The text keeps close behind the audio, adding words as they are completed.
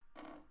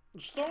The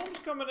storm's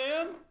coming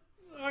in.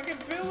 I can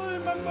feel it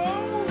in my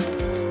bones.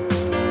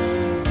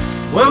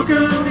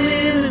 Welcome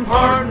in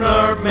Pardon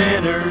Our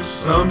Manners.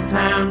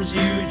 Sometimes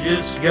you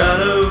just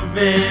gotta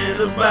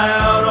vent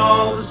about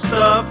all the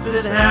stuff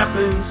that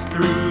happens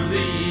through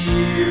the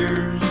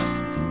years.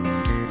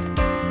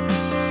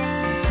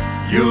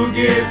 You'll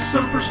get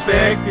some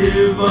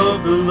perspective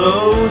of the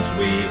loads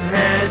we've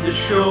had to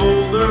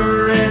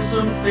shoulder and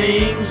some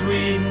things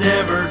we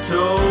never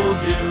told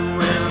you.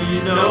 Well,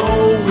 you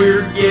know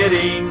we're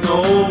getting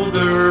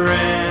older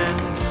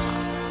and...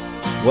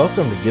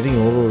 Welcome to Getting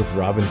Older with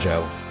Rob and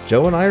Joe.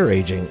 Joe and I are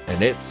aging,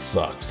 and it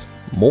sucks.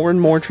 More and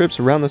more trips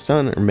around the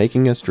sun are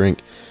making us drink,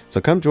 so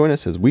come join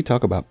us as we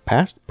talk about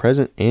past,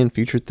 present, and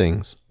future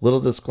things. Little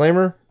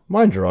disclaimer,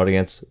 mind your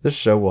audience, this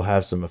show will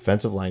have some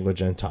offensive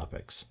language and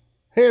topics.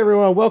 Hey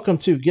everyone, welcome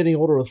to Getting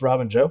Older with Rob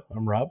and Joe.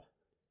 I'm Rob.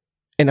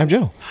 And I'm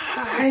Joe.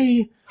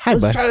 Hi. Hi,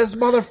 Let's bud. try this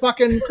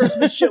motherfucking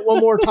Christmas shit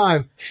one more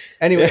time.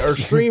 Anyway, our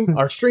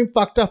stream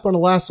fucked up on the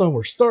last one.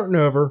 We're starting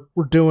over.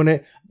 We're doing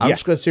it. I'm Yeah.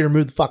 just going to sit here and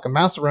move the fucking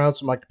mouse around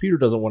so my computer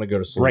doesn't want to go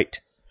to sleep.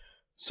 Right.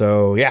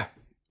 So, yeah.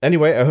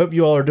 Anyway, I hope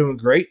you all are doing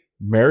great.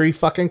 Merry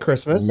fucking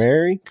Christmas.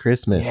 Merry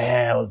Christmas.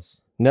 Yeah,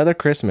 let's... Another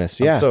Christmas.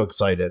 Yeah. I'm so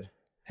excited.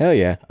 Hell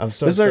yeah. I'm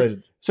so This is our-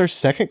 excited. It's our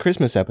second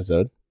Christmas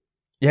episode.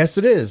 Yes,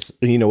 it is.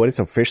 And you know what? It's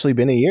officially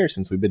been a year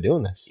since we've been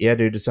doing this. Yeah,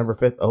 dude, December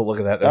 5th. Oh, look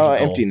at that. There's Oh, a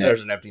goal. empty net.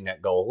 There's an empty net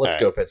goal. Let's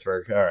All go, right.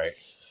 Pittsburgh. All right.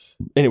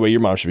 Anyway,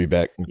 your mom should be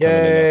back. and coming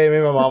in now. Yay.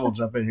 Maybe my mom will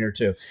jump in here,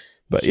 too.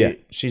 But yeah.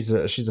 She's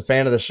a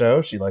fan of the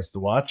show. She likes to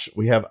watch.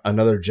 We have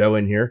another Joe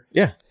in here.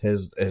 Yeah.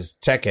 His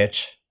tech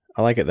itch.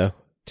 I like it though.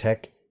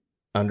 Tech_itch.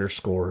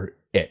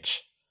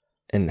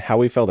 And how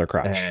we felt our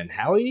crotch. And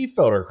Howie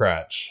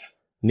Feldercratch.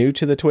 New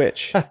to the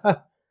Twitch.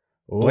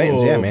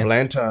 Blanton's, yeah, man.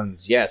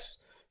 Blanton's, yes.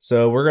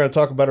 So we're going to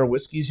talk about our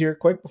whiskeys here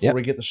quick before Yep.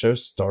 we get the show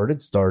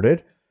started.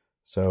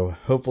 So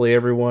hopefully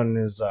everyone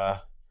is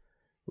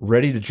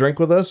ready to drink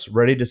with us,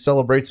 ready to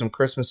celebrate some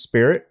Christmas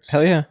spirits.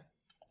 Hell yeah.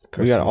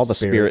 We got all the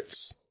Christmas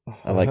spirits.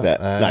 I like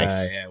that.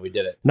 Nice. Yeah, we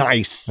did it.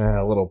 Nice.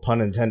 A little pun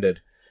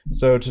intended.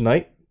 So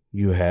tonight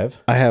you have...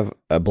 I have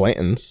a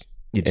Blanton's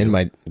You do. in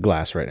my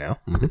glass right now.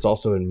 Mhm. It's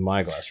also in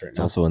my glass right It's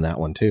now. also in that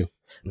one too.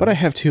 But I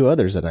have two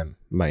others that I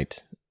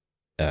might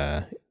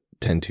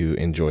tend to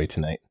enjoy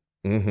tonight.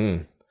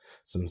 Mm-hmm.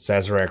 Some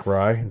Sazerac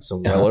Rye and some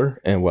Uh-huh.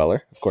 Weller. And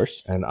Weller, of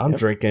course. And I'm Yep.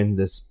 drinking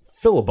this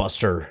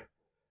Filibuster.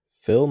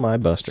 Fill my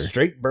buster.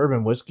 Straight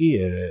bourbon whiskey.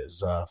 It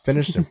is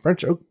finished in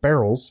French oak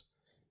barrels.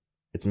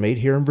 It's made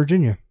here in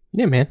Virginia.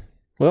 Yeah, man.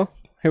 Well,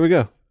 here we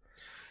go.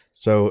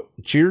 So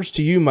cheers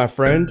to you, my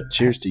friend.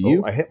 Cheers to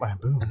you. Oh, I hit my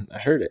boom.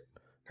 I heard it.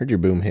 Heard your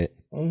boom hit.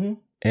 Mm-hmm.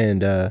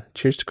 And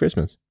cheers to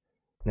Christmas.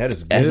 That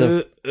is good.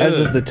 As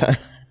of the time.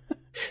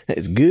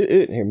 It's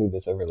good. Here, move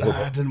this over a little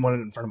I bit. didn't want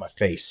it in front of my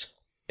face.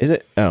 Is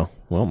it? Oh,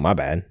 well, my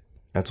bad.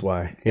 That's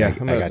why. Yeah, I'm I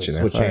gonna got you now.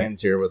 switch All right.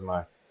 hands here with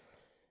my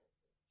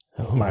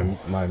Oh,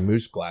 my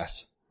moose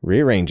glass.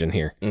 rearranging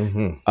here.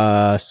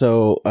 Mm-hmm.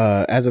 So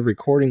as of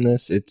recording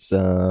this, it's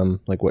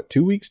like what,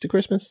 2 weeks to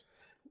Christmas?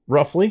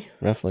 Roughly.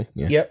 Roughly.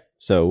 Yeah. Yep.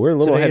 So we're a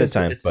little Today ahead of is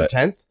time, It's but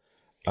the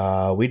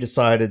 10th. We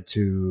decided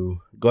to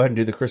go ahead and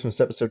do the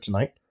Christmas episode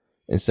tonight.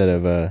 instead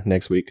of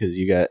next week, because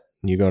you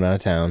going out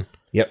of town.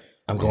 Yep.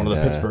 I'm going to the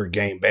And, Pittsburgh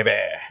game, baby.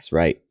 That's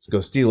right. Let's go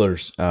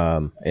Steelers.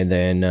 And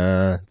then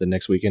the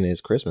next weekend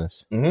is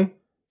Christmas. Mm-hmm.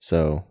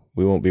 So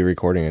we won't be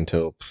recording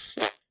until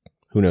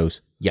who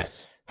knows.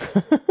 Yes.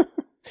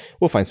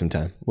 We'll find some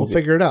time. We'll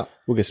figure it out.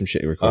 We'll get some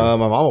shit recorded. My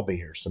mom will be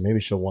here, so maybe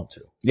she'll want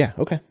to. Yeah.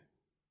 Okay.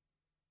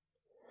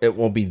 It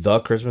won't be the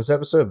Christmas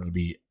episode, but it'll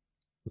be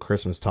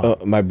Christmas time.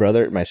 My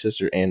brother, my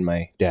sister, and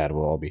my dad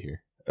will all be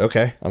here.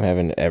 Okay.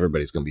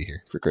 Everybody's gonna be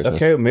here for Christmas.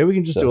 Okay, maybe we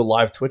can just So- do a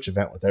live Twitch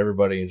event with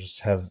everybody and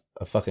just have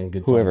a fucking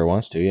good time. Whoever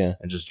wants to, yeah.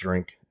 And just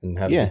drink and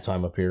have a Yeah. good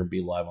time up here and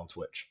be live on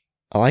Twitch.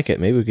 I like it.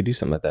 Maybe we could do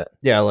something like that.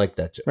 Yeah, I like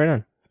that too. Right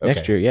on. Okay.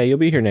 Next year. Yeah, you'll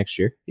be here next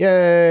year,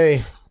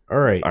 Yay. All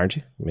right. aren't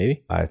you?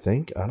 Maybe. I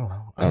think. I don't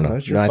know. I don't know.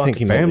 It's your No, I think fucking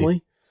he might be.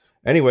 family.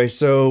 Anyway,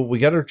 so we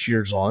got our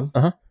cheers on.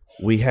 Uh-huh.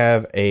 We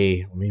have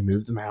let me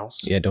move the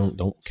mouse. Yeah, don't.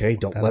 Okay,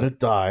 don't let it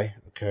die.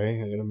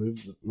 Okay, I'm gonna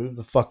move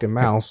the fucking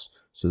mouse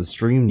so the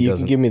stream You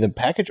doesn't. can give me the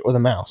package or the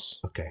mouse.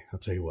 Okay, I'll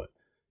tell you what.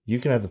 You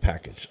can have the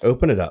package.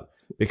 Open it up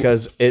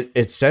because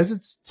it says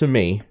it's to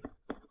me.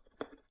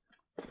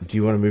 Do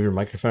you want to move your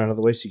microphone out of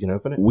the way so you can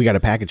open it? We got a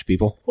package,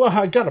 people. Well,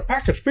 I got a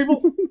package,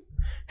 people.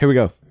 Here we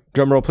go.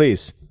 Drum roll,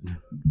 please.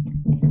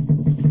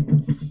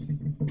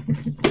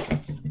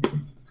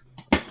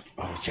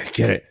 Okay,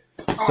 get it.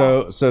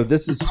 So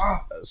this is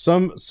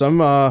some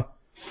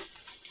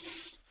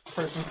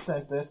Person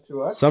sent this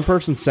to us. some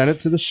person sent it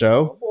to the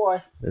show.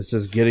 Boy. This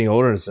is getting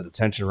older and it said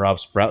attention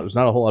Rob Sprout. There's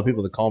not a whole lot of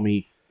people that call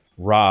me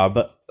Rob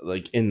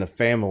like in the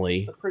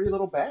family. A pretty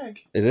little bag.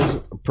 It is a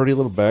pretty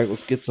little bag.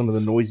 Let's get some of the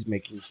noise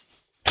making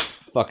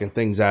fucking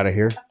things out of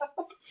here.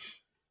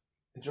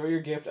 Enjoy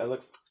your gift.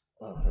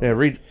 Yeah,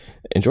 read.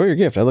 Enjoy your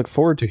gift. I look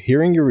forward to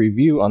hearing your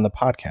review on the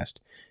podcast.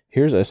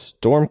 There's a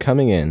storm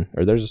coming in.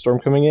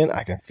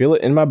 I can feel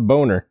it in my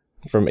boner.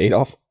 From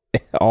Adolf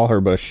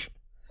Allherbusch.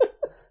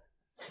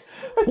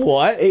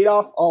 What?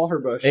 Adolf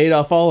Allherbusch.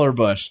 Adolf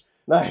Allherbusch.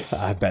 Nice.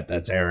 I bet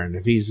that's Aaron.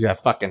 If he's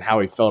got fucking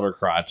Howie Felder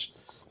crotch.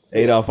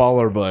 Adolf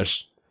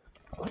Allerbush.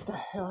 What the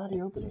hell? How do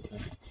you open this thing?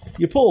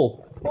 You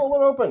pull.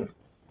 Pull it open.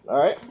 All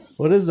right.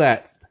 What is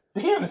that?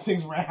 Damn, this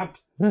thing's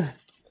wrapped.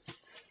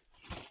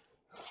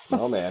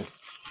 Oh, man.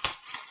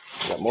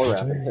 Got more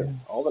wrapping here.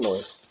 All the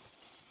noise.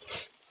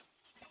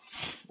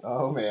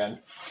 Oh, man.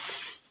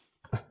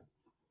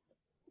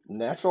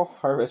 Natural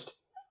Harvest.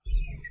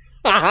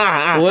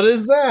 What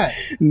is that?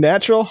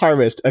 Natural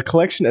Harvest, a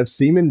collection of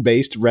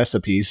semen-based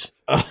recipes.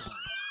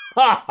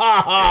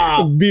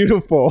 I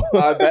Beautiful.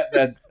 bet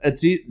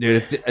it's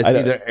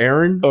either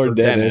Aaron Or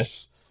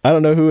Dennis. I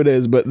don't know who it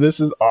is, but this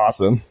is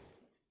awesome.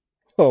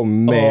 Oh,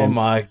 man. Oh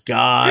my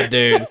god,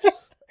 dude.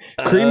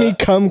 Creamy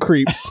cum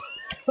creeps.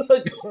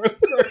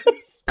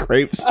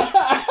 Crepes.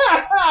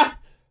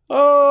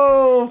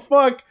 Oh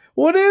fuck.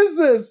 What is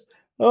this?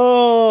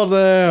 Oh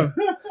damn.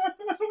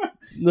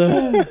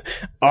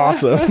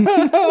 Awesome.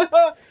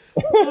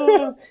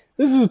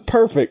 This is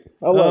perfect.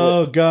 I love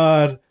Oh it.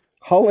 god.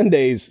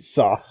 Hollandaise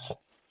sauce.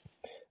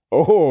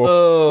 Oh.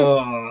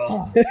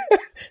 Oh.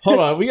 Hold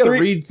on, we gotta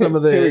read some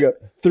of the. Here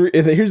we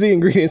go. Here's the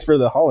ingredients for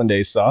the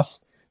hollandaise sauce: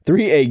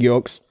 3 egg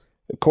yolks,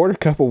 a quarter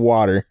cup of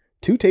water,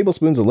 2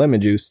 tablespoons of lemon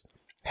juice,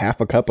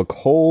 half a cup of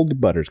cold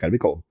butter. It's gotta be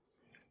cold,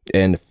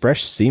 and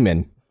fresh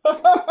semen.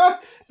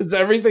 Does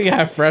everything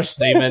have fresh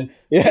semen?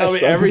 Yes, Tell me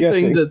I'm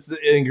everything guessing. that's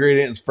the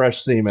ingredient is fresh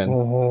semen.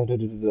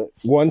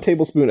 1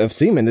 tablespoon of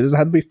semen. It doesn't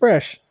have to be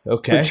fresh.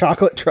 Okay. For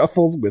chocolate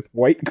truffles with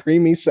white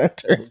creamy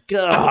center.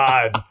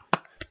 God.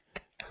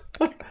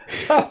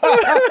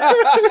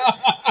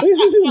 This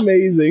is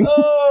amazing.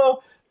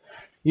 Oh.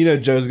 You know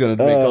Joe's gonna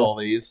make all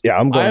these. Yeah,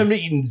 I'm going. I am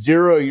eating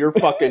 0 of your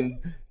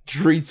fucking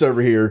treats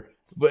over here.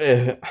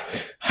 But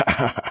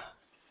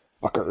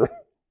Fucker.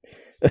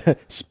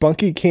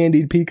 Spunky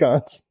candied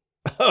pecans.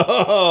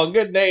 oh,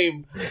 good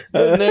name.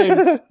 Good name.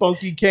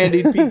 Spunky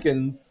candied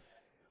pecans.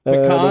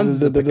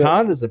 Pecans. A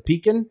pecan is a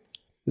pecan.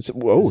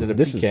 Whoa, Is it a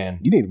this pecan?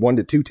 you need 1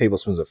 to 2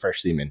 tablespoons of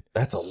fresh semen.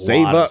 That's a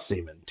Save lot up. of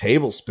semen.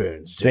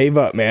 Tablespoons. Save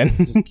up, man.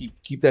 Just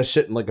keep that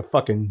shit in like a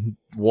fucking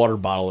water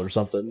bottle or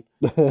something.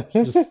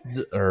 Just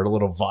or a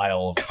little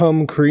vial of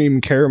Cum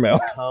cream caramel.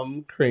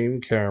 cum cream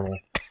caramel.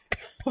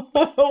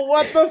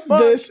 What the fuck?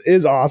 This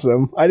is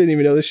awesome. I didn't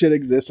even know this shit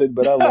existed,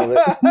 but I love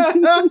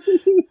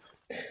it.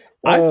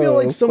 I feel Oh,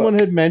 like someone fuck.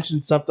 had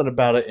mentioned something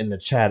about it in the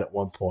chat at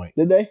one point.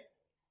 Did they?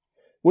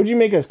 Would you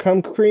make us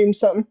cum cream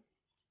something?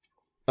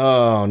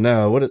 Oh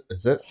no! What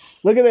is it?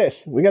 Look at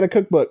this. We got a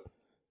cookbook.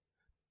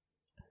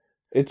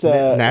 It's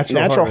a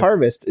Natural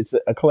Harvest. It's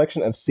a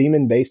collection of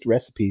semen-based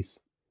recipes.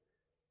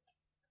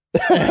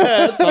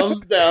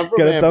 Thumbs down from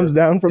Got a Amber. thumbs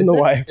down from Is the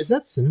that- wife. Is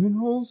that cinnamon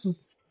rolls?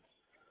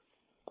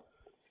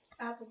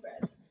 Apple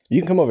bread.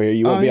 You can come over here.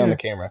 You won't Oh, be on yeah.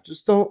 the camera.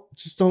 Just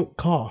don't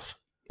cough.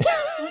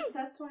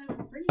 That's why I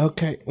was bringing.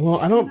 Okay. Well,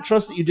 I don't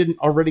trust that you didn't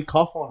already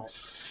cough on it.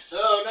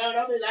 Oh no!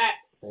 Don't do that.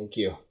 Thank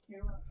you.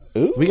 You're welcome.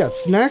 Ooh. We got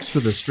snacks for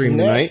the stream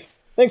Snack. tonight.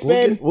 Thanks,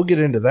 babe. We'll get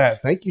into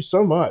that. Thank you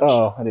so much.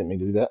 Oh, I didn't mean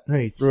to do that. No,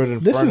 you threw it in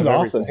This front is of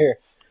awesome. everything.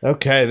 Here.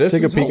 Okay, this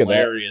Take a is peek at that.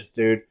 hilarious,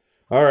 dude.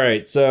 All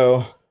right,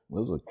 so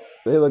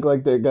They look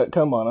like they got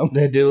cum on them.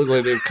 they do look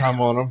like they've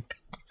come on them.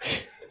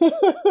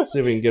 See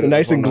if we can get They're it.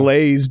 nice and up on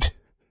glazed.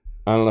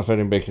 I don't know if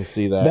anybody can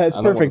see that. That's I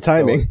don't wanna perfect spell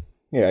timing. it.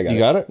 Yeah, I got You it.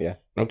 got it? Yeah.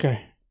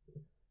 Okay.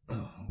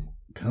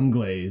 Cum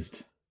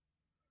glazed.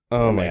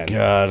 Oh my man.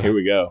 god. Here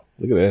we go.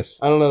 Look at this.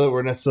 I don't know that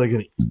we're necessarily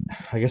gonna.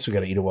 I guess we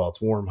gotta eat it while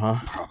it's warm, huh?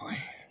 Probably.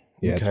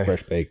 Yeah, Okay. it's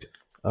fresh baked.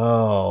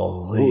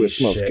 Oh, Ooh, it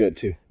smells good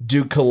too.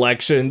 Do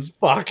collections,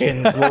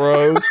 fucking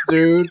gross,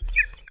 dude.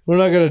 We're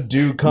not gonna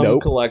do cum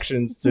Nope.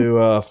 collections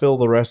to fill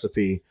the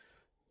recipe.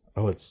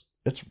 Oh, it's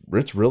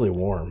really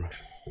warm.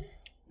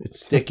 It's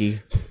sticky.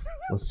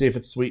 Let's see if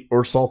it's sweet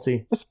or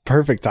salty. That's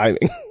perfect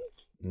timing.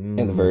 And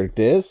the Mm, verdict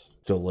is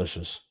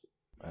delicious.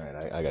 all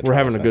right. I got. We're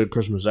having a good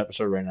Christmas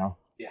episode right now.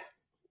 Yeah.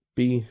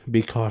 Be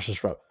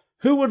cautious, Rob.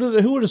 Who would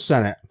have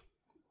sent it?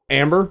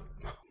 Amber.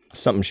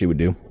 something she would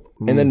do,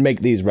 and then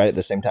make these right at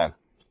the same time.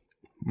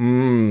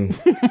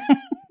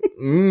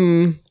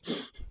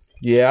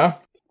 Yeah.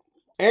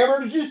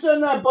 Amber, did you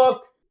send that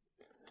book?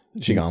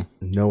 She gone.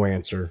 No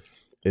answer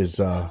is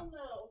Oh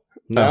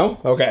no.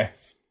 Okay.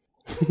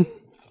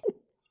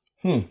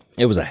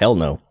 It was a hell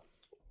no.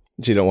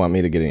 She don't want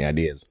me to get any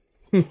ideas.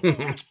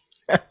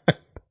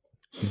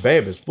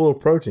 Babe, it's full of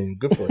protein.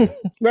 Good for you.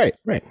 Right.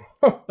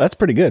 That's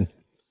pretty good.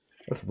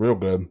 That's real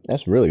good.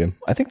 That's really good.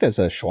 I think that's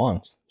a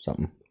Schwann's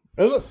something.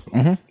 Is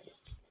it?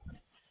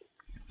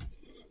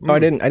 Oh, I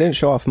didn't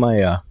show off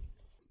my.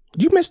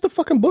 You missed the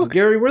fucking book.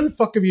 Gary, where the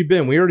fuck have you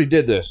been? We already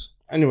did this.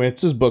 Anyway,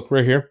 it's this book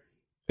right here.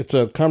 It's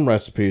a cum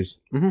recipes.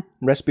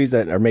 Recipes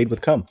that are made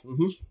with cum.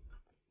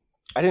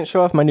 I didn't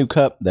show off my new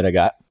cup that I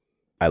got.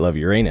 I love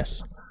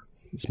Uranus.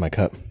 It's my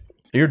cup.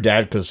 Your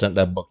dad could have sent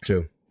that book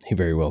too. He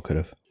very well could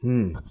have.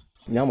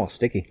 Now I'm all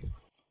sticky.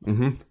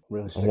 Mm-hmm.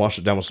 Really I'll sticky. wash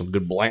it down with some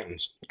good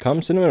Blanton's.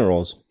 Cum cinnamon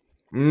rolls.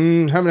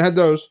 Haven't had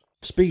those.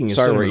 Speaking of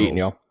Sorry, cinnamon we're eating,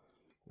 rolls, y'all.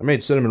 I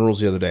made cinnamon rolls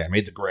the other day. I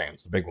made the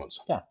grams, the big ones.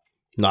 Yeah.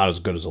 Not as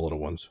good as the little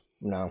ones.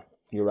 No,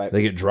 you're right.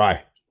 They get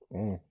dry.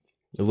 Mm.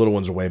 The little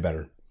ones are way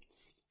better.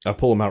 I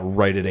pull them out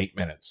right at 8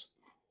 minutes.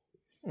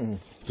 Mm.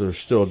 So they're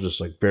still just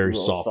like very Real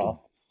soft. soft.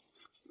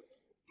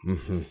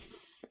 Mm-hmm.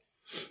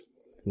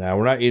 Now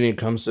we're not eating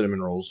cum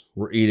cinnamon rolls.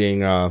 We're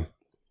eating Apple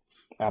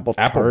apple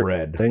tart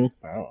bread. thing.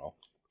 I don't know.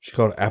 She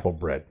called it apple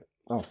bread.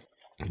 Oh.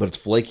 But it's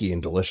flaky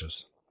and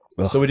delicious.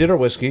 Ugh. So we did our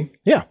whiskey.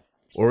 Yeah.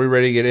 Are we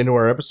ready to get into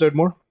our episode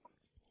more?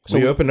 So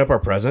we opened up our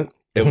present.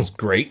 It was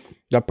great.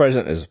 That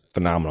present is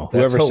phenomenal.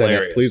 That's Whoever said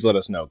hilarious. it, please let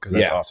us know because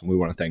that's Yeah. awesome. We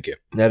want to thank you.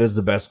 That is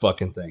the best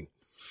fucking thing.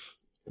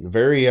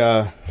 Very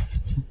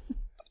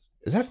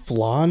is that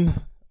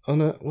flan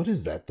on a what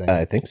is that thing?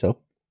 I think so.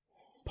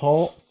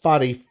 Paul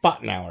Foddy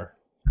Fottenauer.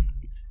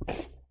 I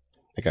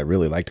think I'd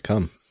really like to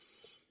come.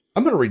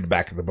 I'm gonna read the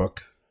back of the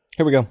book.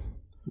 Here we go.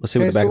 Let's see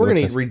what Okay, the back so of we're the book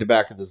going to says. read the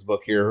back of this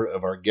book here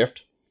of our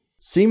gift.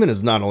 Semen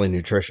is not only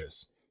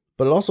nutritious,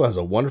 but it also has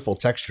a wonderful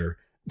texture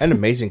and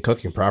amazing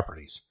cooking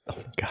properties.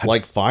 God.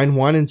 Like fine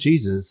wine and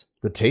cheeses,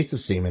 the taste of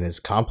semen is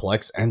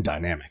complex and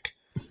dynamic.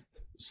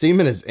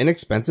 Semen is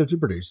inexpensive to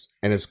produce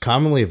and is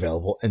commonly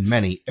available in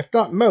many, if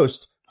not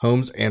most,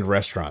 homes and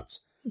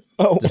restaurants.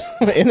 Oh,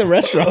 in the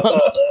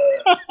restaurants.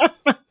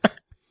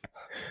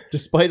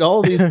 Despite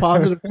all these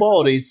positive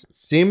qualities,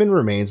 semen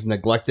remains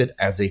neglected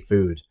as a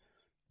food.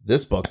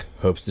 This book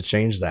hopes to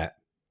change that.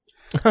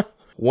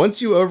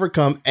 Once you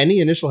overcome any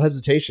initial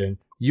hesitation,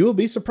 you will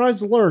be surprised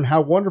to learn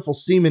how wonderful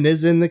semen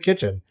is in the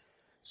kitchen.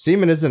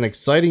 Semen is an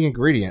exciting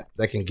ingredient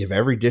that can give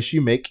every dish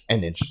you make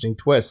an interesting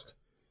twist.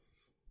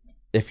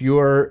 If you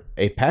are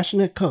a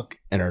passionate cook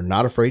and are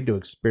not afraid to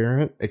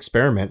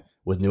experiment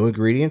with new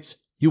ingredients,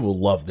 you will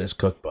love this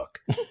cookbook.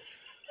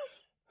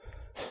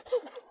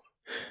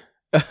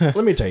 Let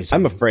me tell you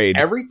something. I'm afraid.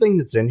 Everything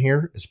that's in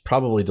here is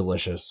probably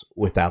delicious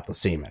without the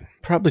semen.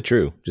 Probably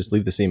true. Just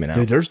leave the semen out.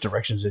 Dude, there's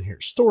directions in here.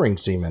 Storing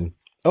semen.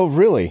 Oh,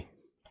 really?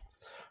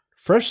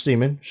 Fresh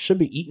semen should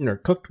be eaten or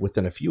cooked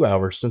within a few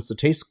hours since the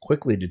taste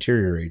quickly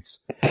deteriorates.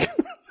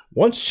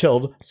 Once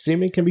chilled,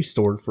 semen can be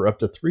stored for up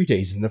to 3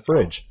 days in the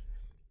fridge.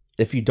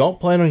 If you don't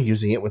plan on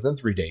using it within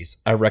 3 days,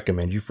 I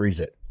recommend you freeze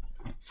it.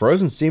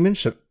 Frozen semen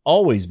should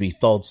always be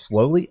thawed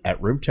slowly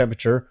at room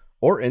temperature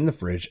or in the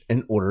fridge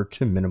in order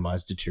to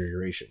minimize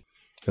deterioration.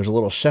 There's a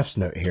little chef's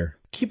note here.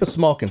 Keep a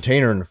small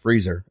container in the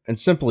freezer and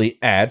simply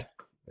add,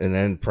 and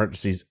then in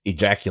parentheses,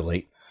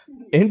 ejaculate,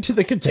 into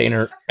the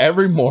container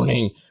every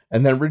morning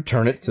and then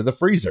return it to the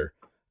freezer.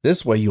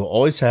 This way you'll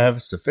always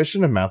have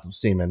sufficient amounts of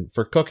semen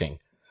for cooking.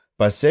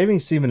 By saving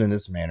semen in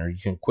this manner, you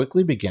can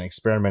quickly begin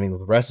experimenting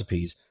with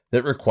recipes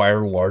that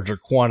require larger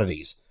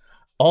quantities.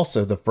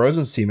 Also, the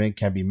frozen semen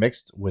can be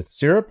mixed with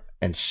syrup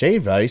and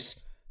shaved ice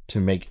to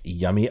make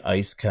yummy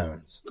ice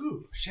cones.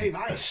 Ooh, shave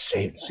ice.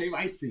 Shave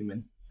ice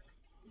semen.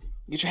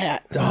 Get your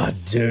hat. Oh,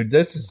 dude,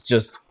 this is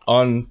just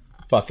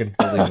unfucking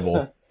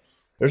believable.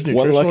 There's One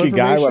nutritional lucky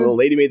guy while the information.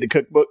 lady made the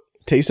cookbook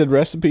tasted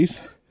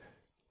recipes.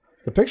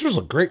 The pictures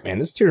look great, man.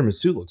 This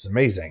tiramisu looks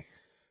amazing.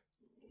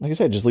 Like I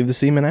said, just leave the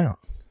semen out.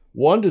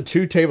 1 to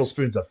 2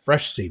 tablespoons of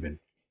fresh semen.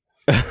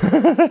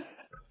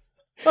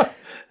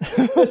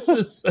 This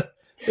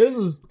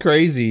is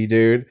crazy,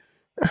 dude.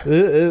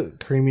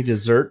 Creamy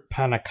dessert,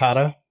 panna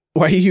cotta.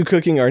 Why are you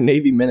cooking our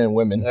Navy men and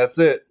women? That's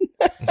it.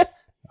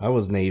 I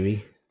was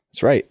Navy.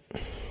 That's right.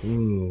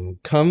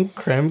 Cum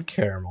creme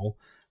caramel.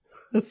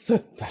 That's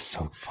so That's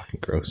so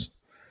fucking gross.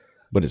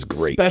 But it's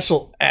great.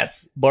 Special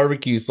S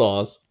barbecue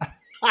sauce.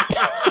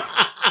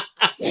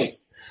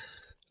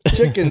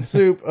 Chicken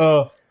soup.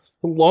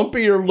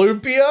 Lumpy or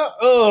lumpia?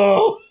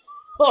 Oh.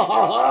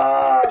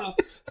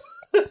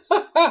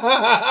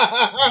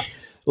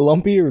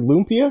 Lumpy or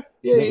lumpia?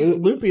 Yeah,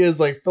 lumpia is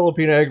like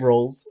Filipino egg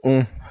rolls.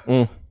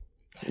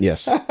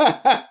 Yes.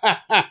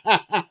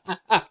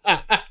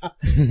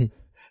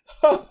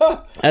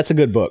 That's a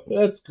good book.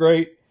 That's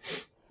great.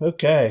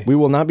 Okay. We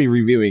will not be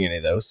reviewing any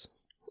of those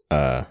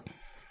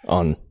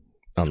on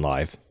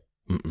live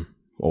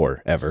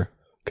or ever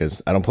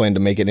because I don't plan to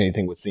make it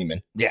anything with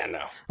semen. Yeah,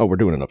 no. Oh, we're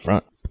doing it up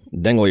front.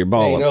 Dangle your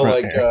ball Hey, you up know,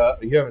 front. like here.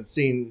 you haven't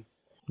seen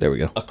There we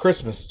go. A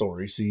Christmas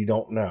Story, so you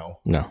don't know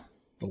No.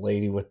 the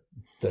lady with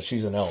that.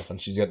 She's an elf and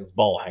she's got this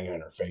ball hanging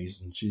in her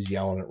face, and she's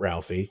yelling at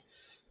Ralphie.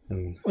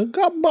 And I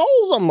got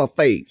balls on my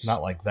face.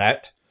 not like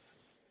that.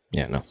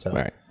 Yeah, no. So- All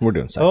right. We're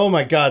doing something. Oh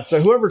my God! So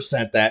whoever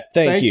sent that,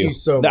 Thank you. you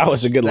so much. That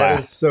was a good laugh.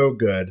 That is so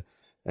good.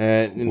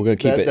 And We're gonna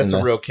keep it That's in a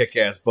the- real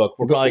kick-ass book.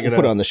 We're We'll probably gonna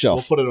put it on the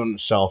shelf. We'll put it on the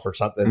shelf or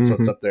something. So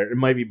it's Mhm. up there. It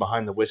might be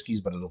behind the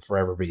whiskeys, but it'll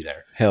forever be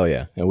there. Hell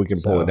yeah. And we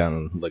can pull So- it down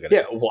and look at Yeah.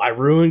 it. Well, I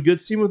ruined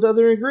good semen with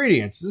other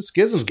ingredients. This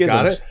Schism's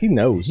got it. He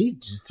knows. He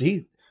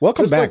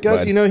Welcome just back, like us.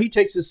 bud. You know, he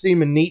takes his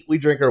semen neat. We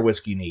drink our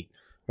whiskey neat.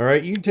 All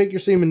right, you take your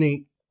semen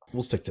neat.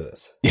 We'll stick to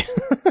this.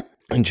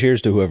 And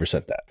cheers to whoever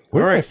sent that.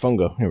 Where All did right. my phone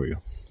go? Here we go.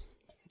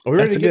 Are we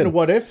ready That's to a get good- into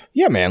what if?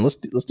 Yeah, man. Let's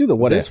do the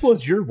what this if.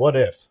 was your what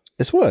if.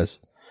 This was.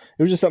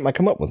 It was just something I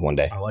come up with one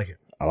day. I like it.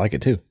 I like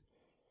it too.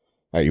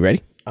 Are you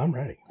ready? I'm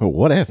ready. Oh,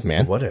 what if,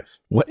 man? What if?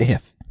 What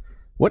if?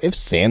 What if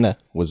Santa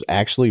was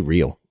actually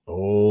real?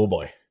 Oh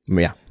boy,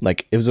 Yeah,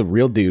 like it was a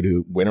real dude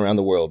who went around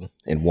the world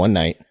in one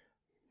night.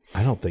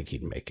 I don't think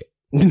he'd make it.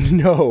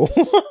 No.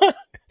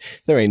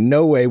 There ain't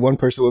no way one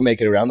person would make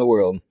it around the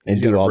world and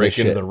He's do gonna all this break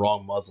into shit. the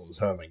wrong Muslim's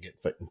home and get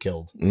fucking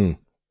killed.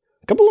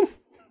 Kaboom!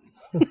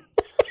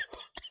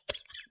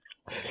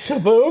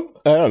 Kaboom!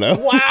 I don't know.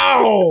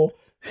 Wow!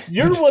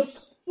 You're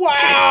what's...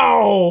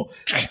 Wow!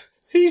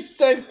 He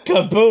said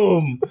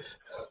kaboom!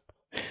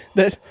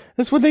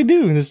 That's what they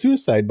do, the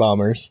suicide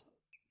bombers.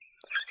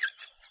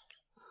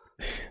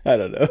 I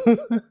don't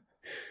know.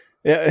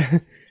 Yeah,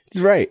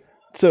 he's right.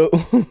 So...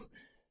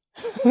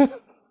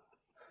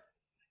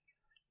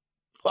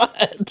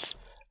 What?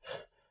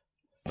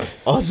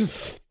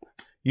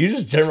 You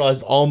just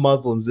generalized all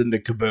Muslims into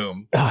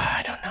kaboom.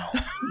 I don't know.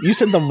 You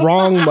said the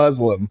wrong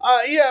Muslim.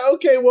 Yeah,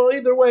 okay, well,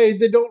 either way,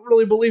 they don't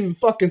really believe in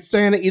fucking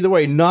Santa. Either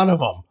way, none of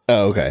them.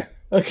 Oh, okay.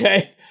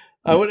 Okay?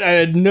 I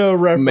had no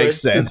reference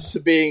Makes sense. to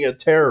being a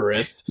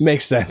terrorist.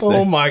 Makes sense. Oh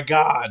then. my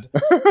God.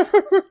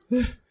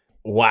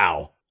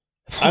 Wow.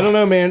 I don't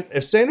know, man.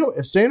 If Santa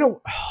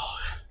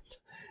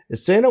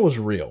was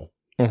real,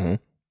 Mhm.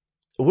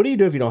 what do you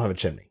do if you don't have a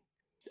chimney?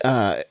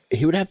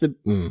 He would have to...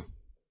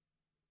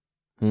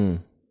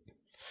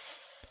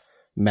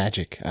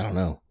 Magic. I don't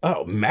know.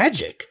 Oh,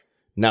 magic.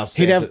 Now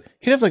He'd Santa,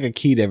 have like a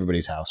key to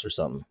everybody's house or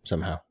something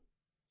somehow,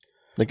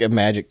 like a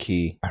magic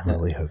key. I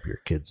really hope your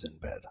kid's in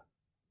bed.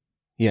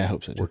 Yeah, I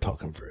hope so. We're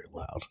talking very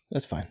loud.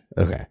 That's fine.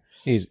 Okay.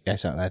 I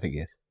think he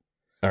is.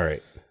 All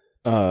right.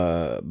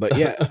 But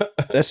yeah,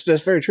 that's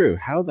very true.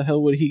 How the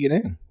hell would he get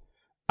in?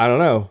 I don't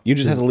know. You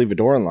just have to leave a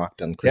door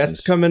unlocked on He has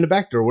Christmas. to come in the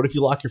back door. What if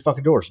you lock your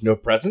fucking doors? No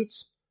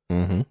presents?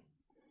 Mm-hmm.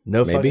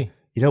 No Maybe. fucking...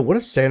 You know, what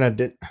if Santa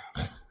didn't...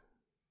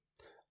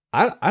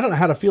 I don't know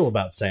how to feel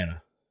about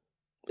Santa.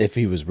 If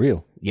he was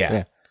real. Yeah.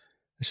 Yeah.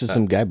 It's just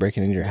some guy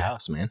breaking into your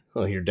house, man.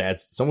 Oh, your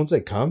dad's... Someone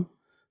say come?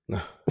 No.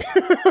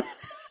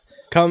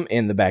 Come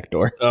in the back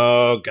door.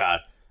 Oh, God.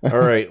 All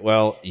right.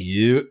 Well,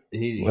 Well,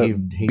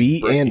 he'd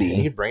be bring, Andy.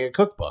 He'd bring a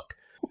cookbook.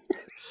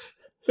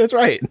 That's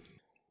right.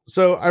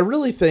 So I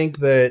really think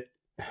that...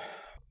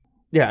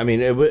 Yeah, I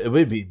mean, it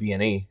would be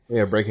B&E.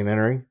 Yeah, breaking and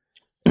entering.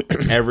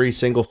 Every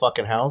single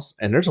fucking house.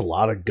 And there's a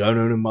lot of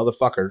gun-owning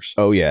motherfuckers.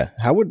 Oh yeah.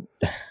 How would?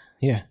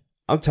 Yeah.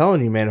 I'm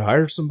telling you, man,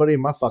 hire somebody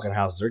in my fucking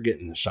house. They're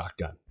getting the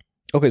shotgun.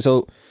 Okay,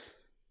 so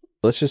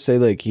let's just say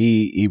like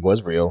he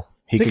was real.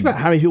 He Think could about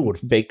how many people would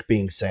fake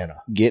being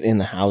Santa. get in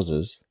the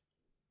houses.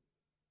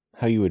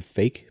 How you would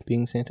fake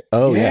being Santa?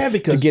 Oh yeah,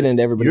 because to get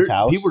into everybody's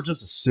house. People are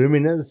just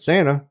assuming that it's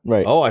Santa.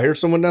 Right. Oh, I hear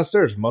someone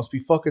downstairs. Must be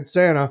fucking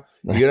Santa.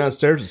 You go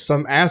downstairs, it's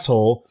some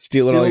asshole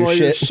Stealing all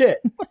your shit.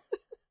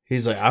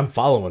 He's like, I'm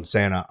following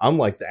Santa. I'm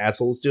like the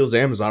asshole that steals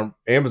Amazon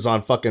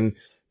fucking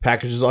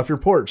packages off your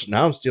porch.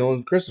 Now I'm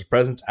stealing Christmas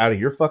presents out of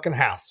your fucking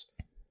house.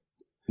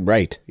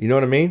 Right. You know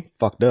what I mean?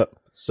 Fucked up.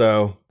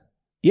 So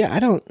Yeah, I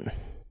don't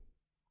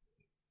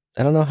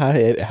know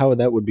how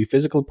that would be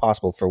physically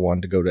possible for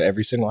one to go to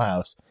every single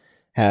house,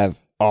 have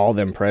all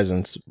them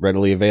presents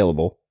readily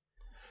available.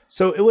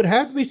 So it would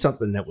have to be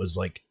something that was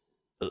like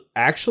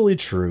actually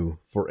true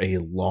for a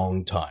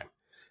long time,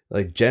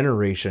 like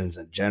generations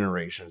and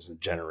generations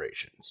and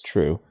generations.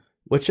 True.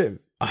 Which,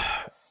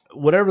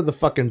 whatever the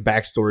fucking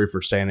backstory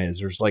for Santa is,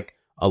 there's like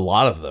a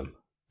lot of them.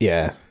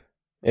 Yeah.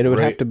 And it would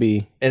Right. have to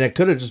be. And it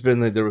could have just been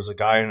that there was a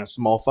guy in a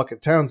small fucking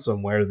town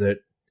somewhere that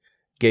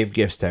gave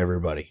gifts to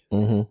everybody.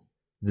 Mm-hmm.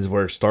 This is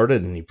where it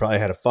started, and he probably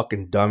had a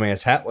fucking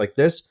dumbass hat like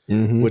this,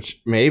 Mm-hmm.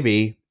 which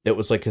maybe it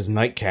was like his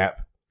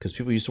nightcap, because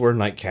people used to wear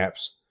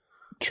nightcaps.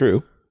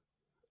 True.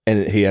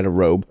 And he had a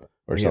robe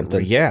or He had-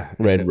 something. yeah.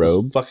 and Red it was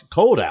robe. fucking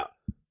cold out.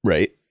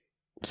 Right.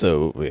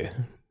 So yeah,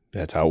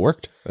 that's how it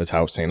worked. That's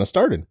how Santa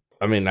started.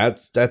 I mean,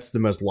 that's the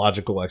most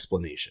logical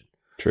explanation.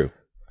 True.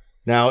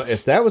 Now,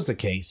 if that was the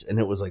case, and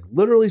it was like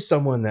literally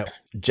someone that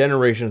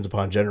generations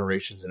upon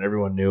generations, and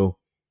everyone knew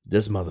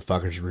this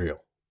motherfucker's real,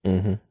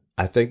 Mm-hmm.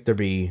 I think there'd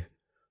be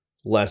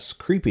less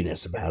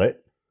creepiness about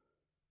it,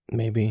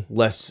 Maybe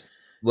less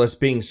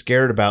being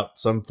scared about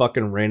some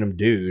fucking random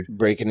dude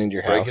breaking into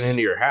your house. breaking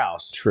into your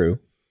house. True.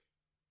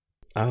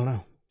 I don't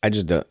know. I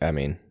just don't. I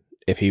mean,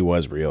 if he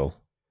was real,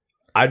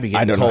 I'd be I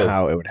getting don't coal. know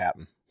how it would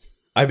happen.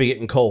 I'd be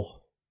getting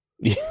coal.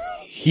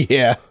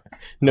 Yeah.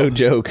 No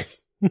joke.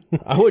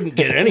 I wouldn't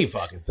get any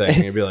fucking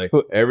thing. I'd be like,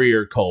 every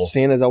year coal.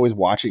 Santa's always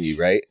watching you,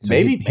 right? So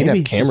Maybe he'd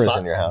have cameras soci-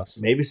 in your house.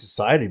 Maybe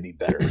society would be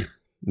better.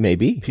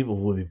 Maybe People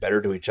would be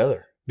better to each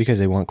other. because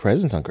they want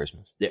presents on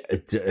Christmas. Yeah,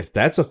 if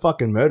that's a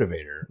fucking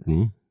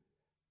motivator,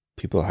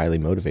 People are highly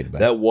motivated by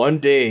that one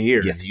day a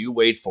year Yes. you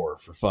wait for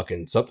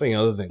fucking something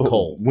other than it.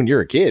 coal. When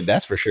you're a kid,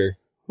 that's for sure.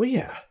 Well,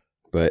 yeah.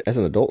 But as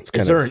an adult, it's Is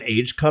kind there of an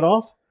age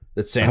cutoff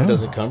that Santa Oh.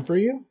 doesn't come for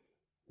you?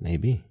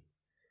 maybe.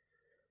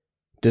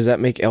 Does that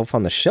make Elf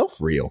on the Shelf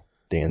real?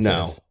 Dan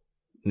No. says.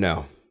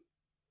 No.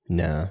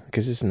 Nah,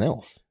 because it's an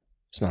elf.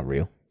 It's not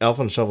real. Elf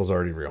on the Shelf is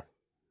already real.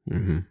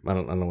 Mm-hmm. I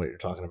don't know what you're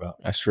talking about.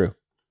 That's true.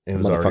 It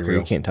was already Motherfucker, real.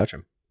 you can't touch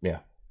him. Yeah.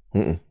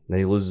 Mm-mm. Then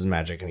he loses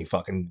magic and he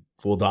fucking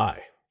will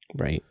die.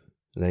 Right.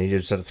 And then you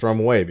just have to throw him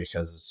away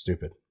because it's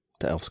stupid.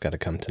 The elf's got to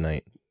come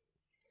tonight.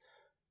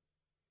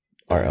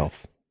 Our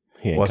elf.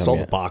 He ain't Well, I come saw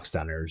yet. the box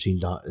down there. Is he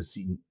not? Is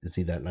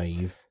he that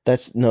naive?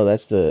 That's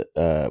the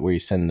where you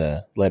send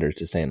the letter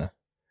to Santa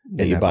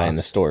that In you that buy in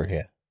box? the store.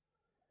 Yeah.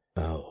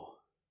 Oh.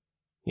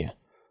 Yeah.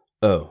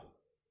 Oh.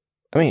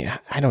 I mean,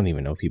 I don't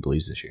even know if he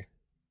believes this year.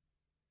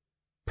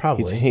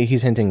 Probably.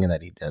 He's hinting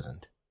that he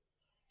doesn't.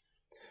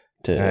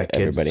 To Kids at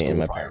everybody school and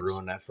my probably parents.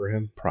 ruined that for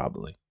him.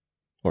 Probably.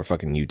 Or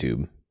fucking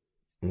YouTube.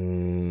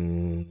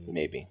 Mm,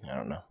 Maybe. I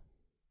don't know.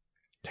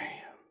 damn.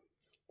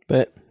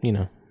 But, you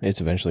know,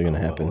 it's eventually going to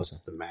happen.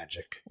 What's the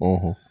magic?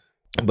 Uh-huh.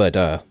 But,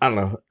 I don't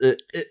know.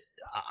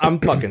 I'm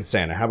fucking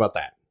Santa. How about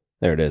that?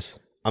 there it is.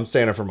 I'm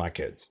Santa for my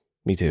kids.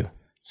 Me too.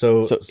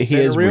 So he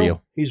Santa is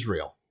real. He's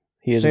real.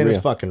 He is Santa's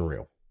real. fucking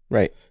real.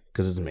 Right.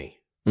 Because it's me.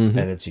 Mhm.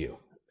 And it's you.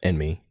 And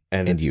me.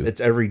 And And it's, you.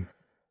 It's every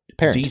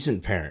Parent.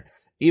 decent parent.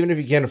 Even if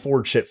you can't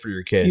afford shit for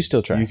your kids, You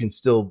still try. You can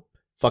still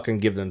fucking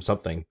give them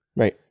something.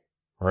 Right.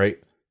 Right?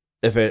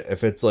 If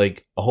it's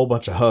like a whole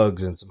bunch of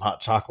hugs and some hot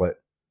chocolate,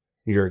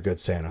 you're a good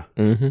Santa.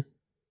 Mm-hmm.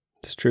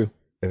 It's true.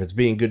 If it's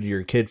being good to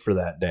your kid for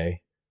that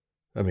day,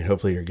 I mean,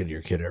 hopefully you're good to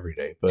your kid every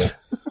day, but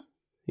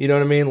you know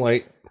what I mean?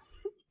 Like,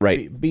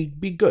 Right. be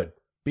good.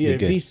 Be good.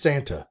 Be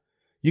Santa.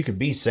 You can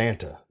be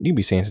Santa. You can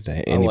be Santa to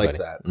anybody. I like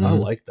that. I Mhm.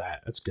 like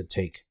that. That's a good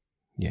take.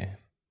 Yeah.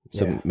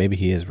 So Yeah. maybe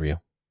he is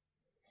real.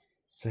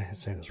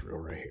 Santa's real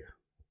right here.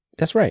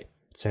 That's right.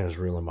 Santa's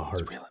real in my heart.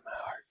 It's real in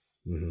my heart.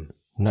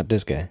 Mm-hmm. Not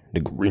this guy.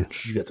 The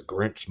Grinch. You got the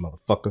Grinch,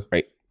 motherfucker.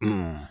 Right.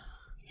 Mm.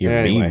 You're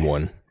Anyway. mean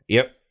one.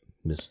 Yep.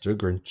 Mr.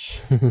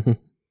 Grinch.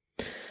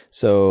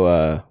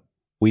 So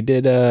we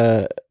did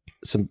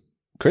some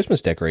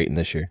Christmas decorating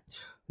this year.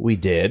 We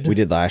did. We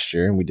did last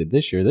year and we did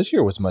this year. This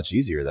year was much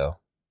easier though.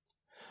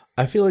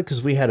 I feel like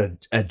because we had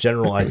a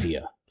general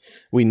idea.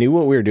 We knew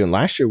what we were doing.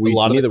 Last year, A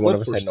lot of the neither one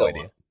of clips us were had no still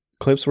idea. up.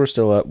 Clips were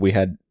still up. We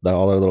had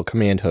all our little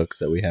command hooks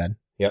that we had.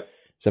 Yep.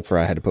 Except for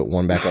I had to put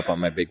one back up on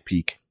my big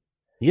peak.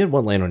 You had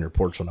one laying on your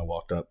porch when I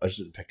walked up. I just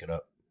didn't pick it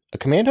up. A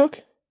command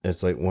hook?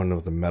 It's like one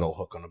with the metal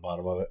hook on the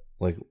bottom of it.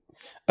 Like,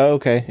 Oh,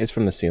 okay. It's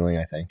from the ceiling,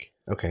 I think.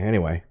 okay,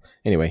 anyway.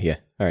 Anyway, yeah.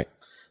 All right.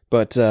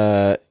 But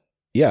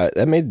yeah,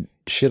 that made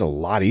shit a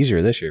lot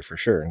easier this year for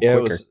sure. And Yeah,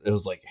 quicker. it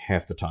was like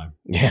half the time.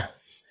 Yeah.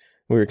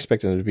 We were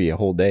expecting it to be a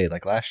whole day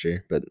like last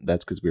year, but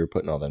that's because we were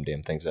putting all them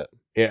damn things up.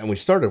 Yeah, and we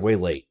started way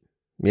late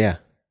Yeah.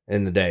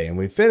 in the day, and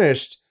we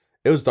finished.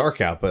 It was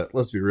dark out, but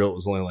let's be real, it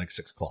was only like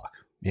 6 o'clock,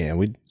 Yeah,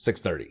 we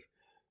 6:30,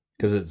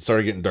 because it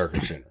started getting darker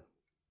sooner.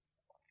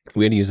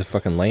 had to use a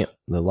fucking lamp,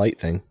 the light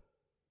thing,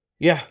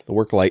 Yeah, the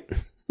work light.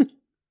 like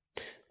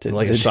to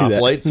a do shop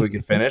that. light, so we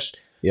could finish.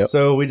 Yep.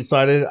 So we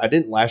decided.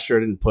 Last year.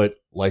 I didn't put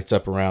lights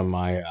up around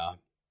my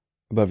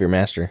Above your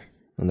master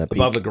on that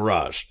above peak. the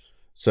garage.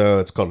 So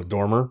it's called a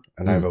dormer,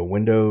 and I have a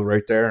window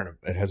right there, and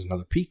it has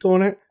another peak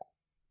on it.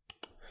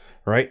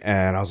 Right,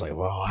 and I was like,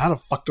 "Well, how the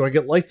fuck do I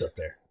get lights up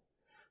there?"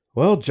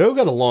 Well, Joe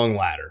got a long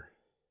ladder.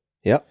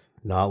 Yep.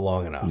 Not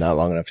long enough. Not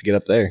long enough to get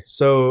up there.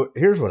 So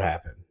here's what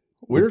happened.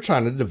 We were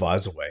trying to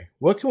devise a way.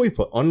 What can we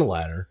put on the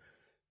ladder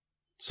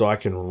so I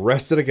can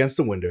rest it against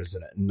the windows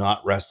and it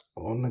not rest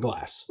on the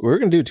glass? We were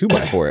going to do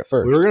 2x4 at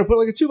first. We were going to put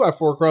like a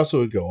 2x4 across so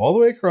it would go all the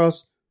way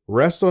across,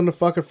 rest on the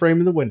fucking frame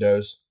of the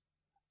windows,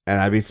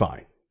 and I'd be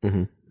fine.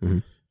 Mhm,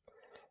 mhm.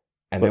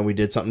 And then we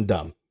did something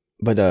dumb.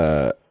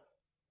 But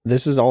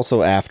this is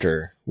also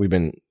after we've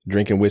been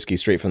drinking whiskey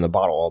straight from the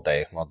bottle all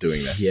day while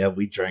doing this. Yeah,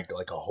 we drank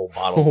like a whole A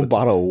bottle. whole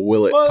bottle of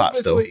Willet Well, pot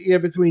still.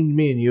 between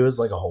me and you, is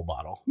like a whole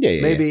bottle. Yeah,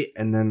 yeah, Maybe,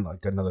 and then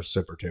like another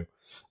sip or two.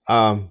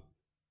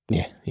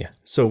 Yeah, yeah.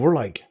 So we're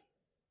like,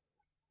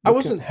 How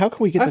can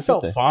we get I this up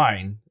felt there?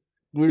 fine.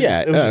 We were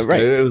Yeah, it was just right.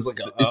 good. It was like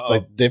It's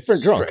like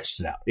different drunk. Stretched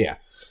it out, yeah.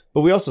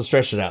 But we also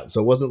stretched it out,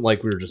 so it wasn't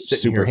like we were just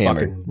sitting Super here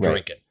hammered, fucking right.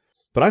 drinking.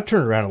 But I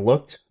turned around and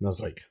looked, and I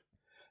was like,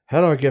 "How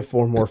do I get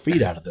 4 more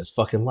feet out of this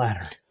fucking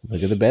ladder?"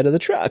 Look at the bed of the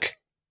truck.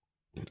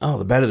 Oh,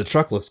 the bed of the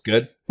truck looks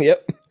good.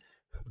 Yep.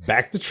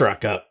 Back the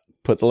truck up.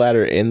 Put the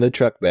ladder in the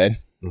truck bed.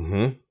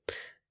 Mm-hmm.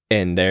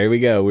 And there we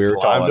go. We were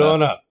Climbed tall on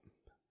enough. up.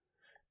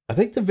 I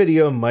think the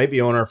video might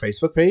be on our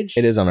Facebook page.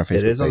 It is on our Facebook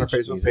page. It is on our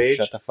Facebook Jesus, page.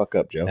 Shut the fuck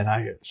up, Joe. And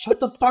I shut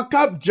the fuck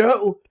up,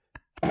 Joe.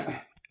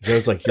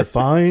 Joe's like, "You're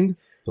fine.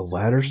 The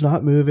ladder's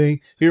not moving."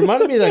 He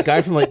reminded me of that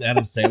guy from like the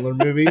Adam Sandler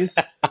movies,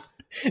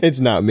 It's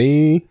not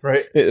me.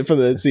 right? From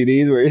the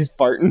CDs where he's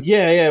farting.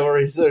 Yeah, where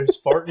he's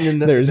farting in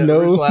the There's in the no-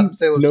 original Adam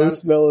Sandler No sound.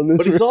 smell in this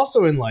But he's room.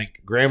 also in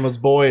like Grandma's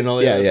Boy and all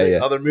the Yeah, other, yeah,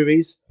 yeah. other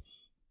movies.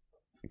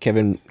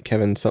 Kevin something.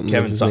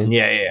 Kevin was his something, name.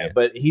 yeah.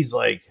 But he's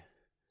like,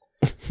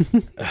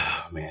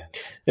 oh man,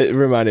 It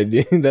reminded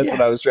you. That's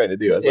what I was trying to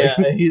do. I was yeah.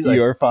 like, He's like,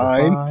 you're "You're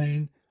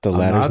fine. The I'm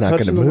ladder's not going to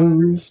touching the ladder.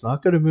 move. It's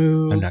not going to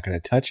move. I'm not going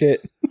to touch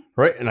it.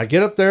 Right, and I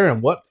get up there,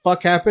 and what the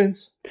fuck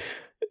happens?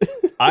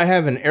 I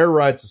have an air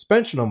ride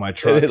suspension on my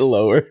truck. And it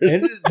lowers.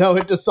 And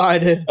it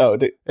decided. Oh,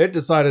 dude. It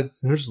decided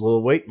there's a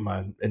little weight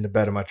in the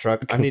bed of my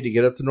truck. I need to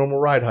get up to normal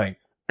ride height.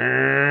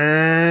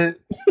 And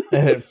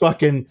it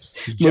fucking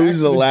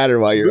Moves the ladder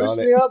while you're boosts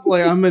on me it. up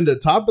like I'm in the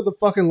top of the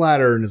fucking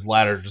ladder, and his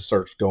ladder just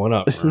starts going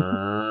up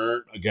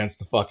against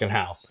the fucking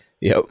house.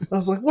 Yep. I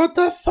was like, "What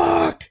the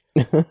fuck?"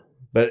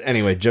 But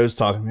anyway, Joe's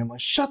talking to me. I'm like,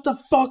 "Shut the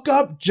fuck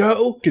up,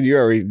 Joe!" Because you're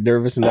already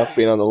nervous enough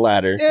being on the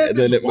ladder. Yeah, and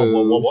then it whoa, moves.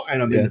 whoa, whoa, whoa,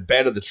 and I'm in the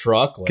bed of the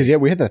truck. Because, yeah,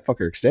 we had that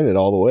fucker extended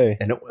all the way.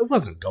 and it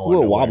wasn't It's going a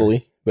little nowhere.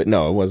 wobbly, but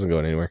no, it wasn't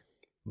going anywhere.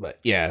 But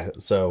yeah,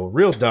 so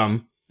real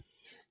dumb.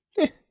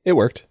 It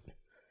worked.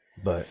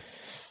 But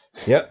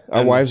yep,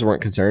 Our and wives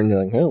weren't concerned.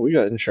 They're like, oh, we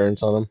got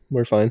insurance on them.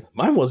 We're fine.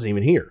 Mine wasn't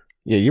even here.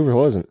 Yeah, you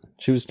wasn't.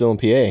 She was still in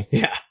PA.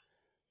 Yeah,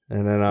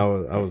 and then I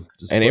was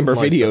just And putting Amber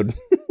lights up.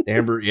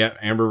 videoed.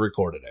 Amber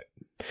recorded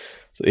it.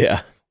 So,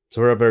 yeah.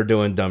 So we're up there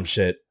doing dumb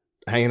shit,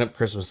 hanging up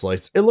Christmas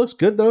lights. It looks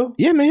good though.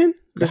 Yeah, man.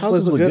 The Christmas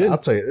houses lights look good. I'll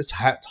tell you, it's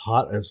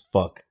hot as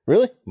fuck.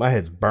 Really? My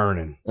head's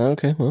burning.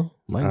 Okay, well,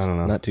 mine's I don't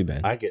know. not too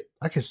bad. I get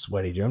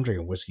sweaty, dude. I'm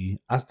drinking whiskey.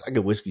 I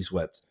get whiskey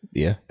sweats.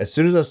 Yeah. As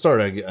soon as I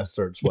start, I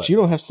start sweating. But you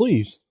don't have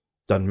sleeves.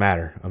 Doesn't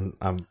matter.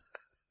 I'm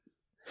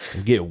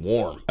getting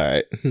warm. All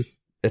right.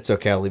 It's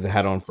okay. I'll leave the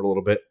hat on for a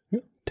little bit.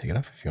 Take it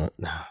off if you want.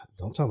 Nah,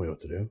 don't tell me what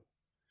to do.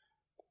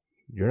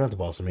 You're not the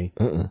boss of me.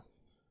 Uh-uh.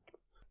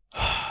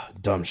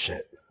 Dumb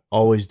shit.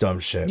 Always dumb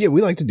shit. Yeah,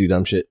 we like to do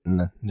dumb shit,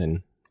 and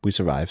then we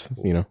survive,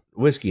 you know.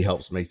 Whiskey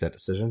helps make that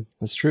decision.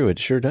 That's true. It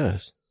sure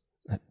does.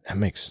 That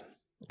makes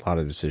a lot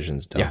of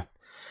decisions dumb. Yeah.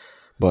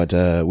 But we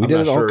I'm did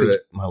not it all sure 'cause-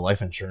 that my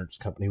life insurance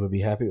company would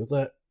be happy with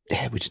that.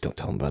 yeah, we just don't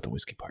tell them about the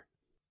whiskey part.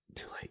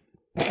 Too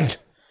late.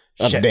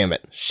 Oh, Shit. damn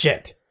it.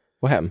 Shit.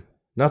 What happened?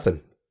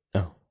 Nothing. Oh.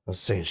 I was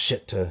saying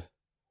shit to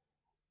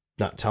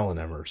not telling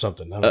them or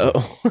something. I don't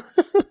know.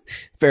 Oh.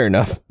 Fair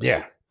enough.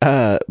 Yeah.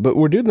 But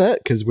we're doing that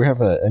because we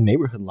have a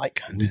neighborhood light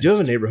contest. We do have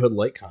a neighborhood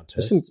light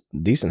There's contest.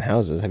 some decent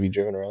houses. Have you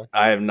driven around?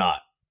 I have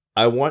not.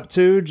 I want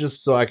to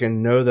just so I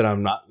can know that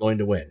I'm not going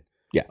to win.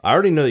 Yeah. I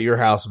already know that your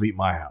house beat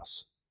my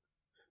house.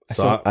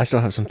 I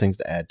still have some things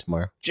to add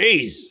tomorrow.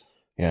 Jeez.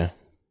 Yeah.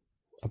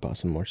 I bought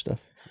some more stuff.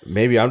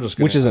 Maybe I'm just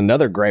going Which is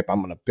another gripe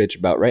I'm going to bitch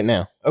about right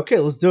now. okay,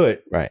 let's do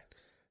it. Right.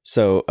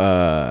 So,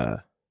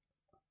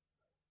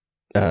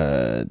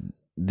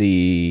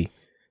 the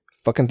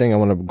fucking thing I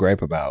want to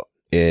gripe about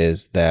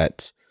is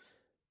that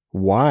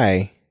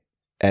why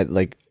at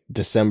like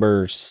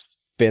December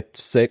 5th,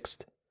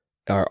 6th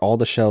are all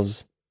the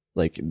shelves,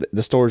 like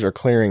the stores are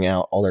clearing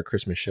out all their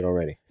Christmas shit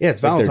already. Yeah,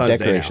 it's Like Valentine's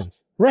Day now.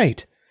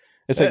 Right.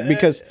 It's like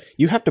because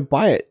you have to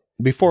buy it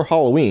before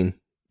Halloween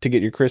to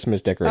get your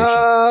Christmas decorations.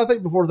 I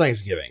think before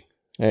Thanksgiving.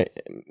 I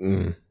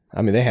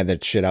mean, they had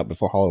that shit out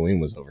before Halloween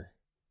was over.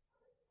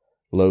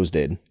 Lowe's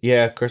did.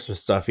 Yeah,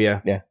 Christmas stuff,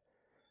 yeah.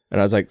 And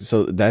I was like,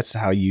 so that's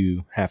how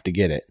you have to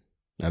get it.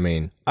 I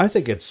mean, I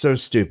think it's so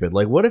stupid.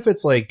 Like, what if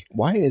it's like,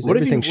 why is what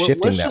if everything you,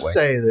 shifting let's that just way?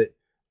 say that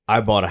I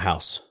bought a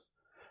house.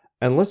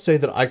 And let's say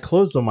that I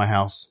closed on my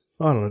house,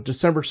 I don't know,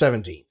 December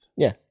 17th.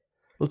 Yeah.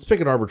 Let's pick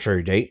an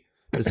arbitrary date.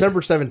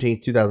 December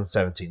 17th,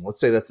 2017.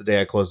 Let's say that's the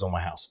day I closed on my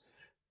house.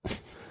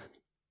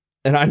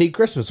 And I need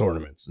Christmas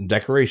ornaments and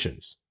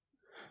decorations.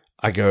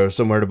 I go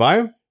somewhere to buy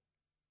them.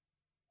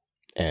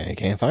 And you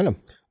can't find them.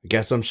 I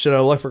guess I'm shit out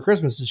of luck for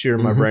Christmas this year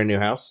in my Mhm. brand new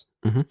house.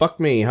 Mhm. Fuck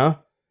me, huh?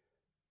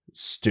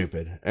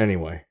 Stupid.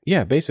 Anyway.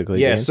 Yeah,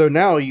 basically. Yeah, Dan. so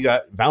now you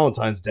got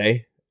Valentine's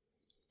Day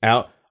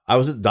out. I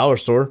was at the dollar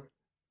store,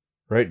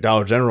 right?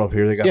 Dollar General up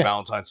here. They got Yeah.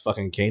 Valentine's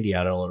fucking candy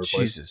out all over the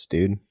place. Jesus,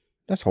 dude.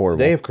 That's horrible.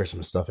 They have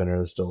Christmas stuff in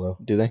there still, though.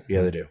 Do they?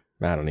 Yeah, they do.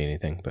 I don't need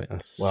anything, but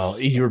Well,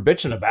 you were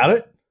bitching about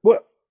it.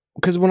 what?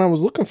 Because when I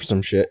was looking for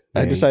some shit,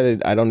 I Yeah.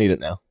 decided I don't need it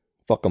now.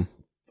 Fuck them.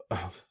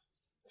 Oh,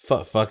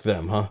 fuck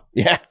them, huh?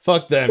 Yeah,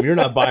 Fuck them. You're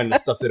not buying the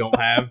stuff they don't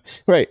have.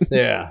 right.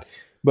 Yeah.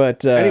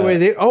 But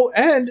Anyway,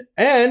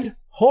 and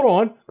hold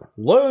on.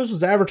 Lowe's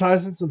was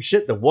advertising some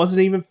shit that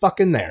wasn't even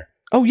fucking there.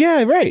 oh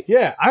yeah, right.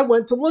 Yeah, I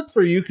went to look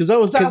for you because I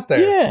was 'Cause- out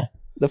there. Yeah,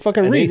 the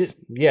fucking And they wreath.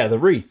 yeah, the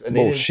wreath. And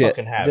they didn't Bullshit.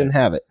 fucking have Didn't it.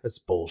 have it. That's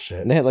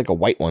bullshit. And they had like a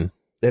white one.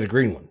 They had a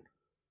green one.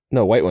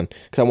 No, white one.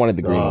 Because I wanted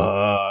the green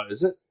one.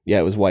 Is it? Yeah,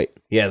 it was white,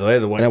 Yeah, they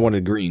had the and white I one.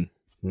 wanted green,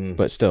 Mm.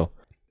 but still.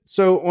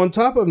 So on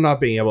top of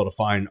not being able to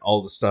find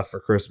all the stuff for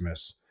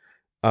Christmas,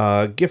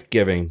 gift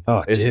giving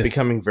Oh, is dude.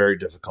 becoming very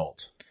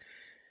difficult.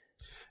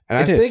 And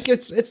It I is. think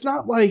it's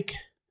not like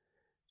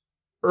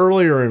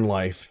earlier in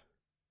life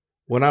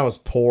when I was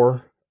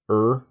poorer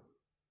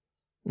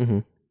Mm-hmm.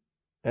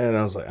 and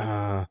I was like,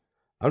 I'm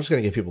just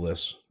gonna give people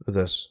this or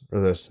this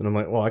or this, and I'm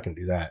like, well, I can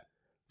do that,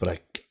 but I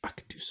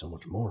could do so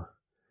much more.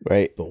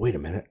 Right, But wait a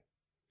minute,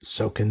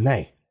 so can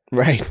they?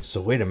 right.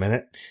 So wait a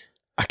minute,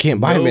 I can't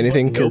buy them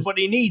anything because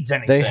nobody needs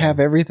anything. they have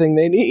everything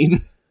they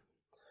need.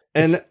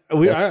 And that's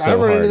I so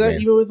run into hard, that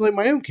man. even with like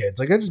my own kids.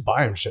 Like I just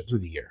buy them shit through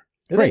the year.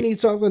 If Right. they need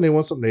something, they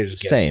want something, they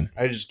just get Same.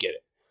 it. I just get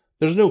it.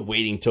 There's no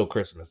waiting till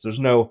Christmas. There's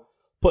no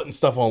putting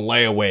stuff on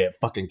layaway at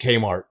fucking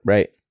Kmart.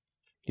 Right.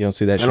 You don't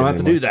see that I shit don't have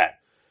to anymore. do that.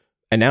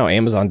 And now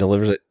Amazon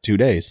delivers it 2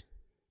 days.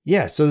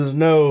 Yeah, so there's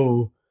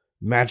no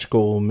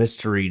magical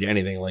mystery to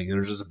anything. Like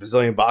there's just a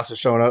bazillion boxes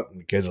showing up, and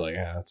the kids are like,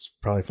 "Yeah, it's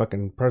probably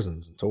fucking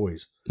presents and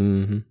toys."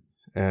 Mm-hmm.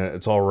 And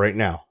it's all right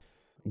now.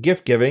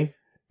 Gift giving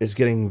is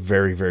getting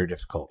very, very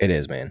difficult. It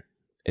is, man.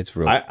 It's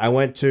real. I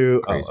went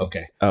to Crazy. oh,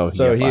 okay. oh,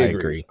 So yep, he I agrees.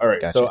 agree. All right.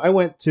 Gotcha. So I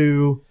went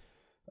to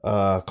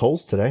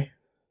Kohl's today.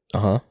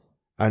 Uh-huh.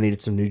 I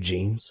needed some new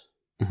jeans.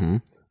 Mm-hmm.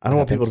 I don't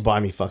want people Happens. to buy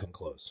me fucking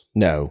clothes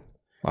No.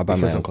 I buy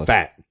my because own I'm clothes.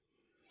 fat.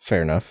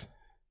 Fair enough.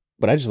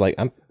 But I just like,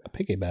 I'm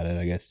picky about it,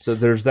 I guess. So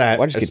there's that.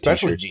 Why just get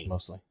especially t-shirts jeans.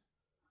 mostly?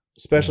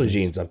 Especially Yes.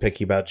 jeans. I'm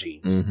picky about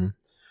jeans. Mm-hmm.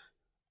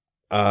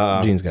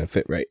 Uh, Jeans got to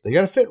fit right. They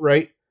got to fit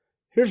right.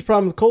 Here's the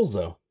problem with Kohl's,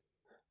 though.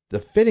 The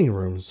fitting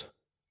rooms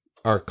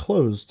are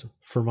closed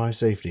for my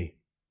safety.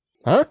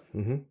 Huh?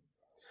 Mm-hmm.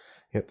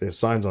 Yep, they have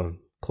signs on them.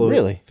 Closed.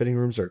 Really? Fitting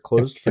rooms are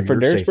closed And for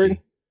for your Derricksburg?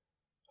 safety.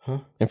 Huh?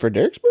 And for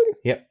Derricksburg?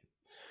 Yep.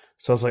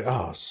 So I was like,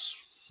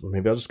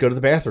 maybe I'll just go to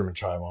the bathroom and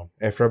try them on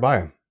after I buy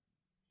them.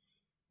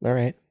 All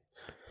right.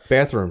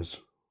 Bathrooms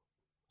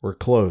were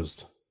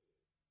closed.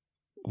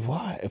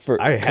 Why?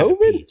 For I had to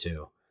COVID? pee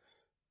too.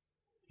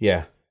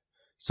 Yeah.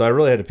 So I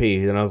really had to pee.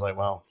 And I was like,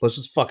 well, let's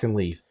just fucking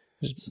leave.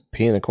 Just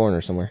pee in a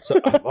corner somewhere.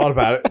 So I thought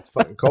about it. It's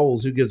fucking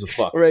Kohl's. Who gives a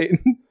fuck? Right.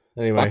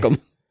 Anyway, Fuck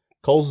 'em.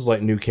 Kohl's is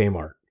like new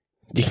Kmart.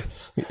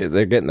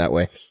 They're getting that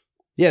way.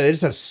 Yeah, they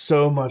just have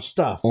so much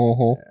stuff.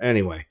 Uh-huh.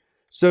 Anyway,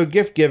 so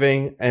gift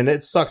giving, and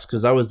it sucks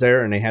because I was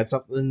there and they had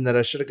something that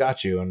I should have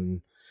got you.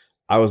 And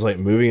I was like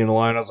moving in the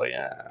line. I was like,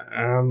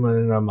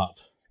 I'm up.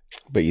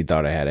 But you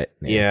thought I had it.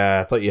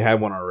 Yeah, I thought you had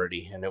one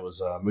already, and it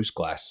was moose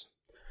glass.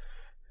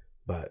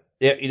 But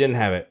yeah, you didn't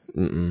have it.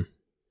 Mm-mm.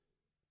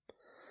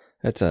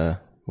 That's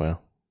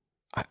well,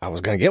 I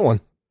was going to get one,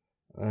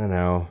 I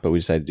know. but we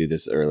decided to do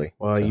this early.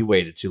 Well, so. you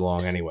waited too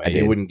long anyway. I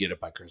You did. wouldn't get it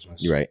by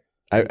Christmas. You're right.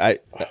 I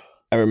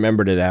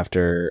remembered it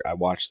after I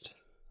watched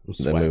I'm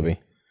the sweating. movie.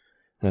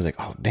 And I was like,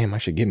 oh, damn, I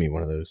should give me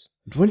one of those.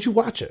 When'd you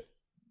watch it?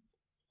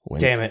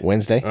 Damn it.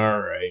 Wednesday?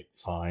 All right,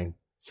 fine.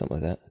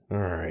 Something like that.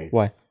 All right.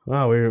 Why? Well,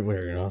 I thought we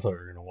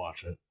were gonna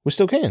watch it. We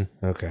still can.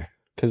 Okay.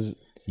 Because,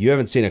 You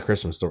haven't seen A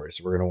Christmas Story,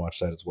 so we're gonna watch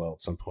that as well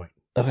at some point.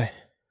 okay.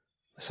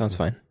 That sounds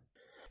fine.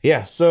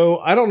 Yeah. So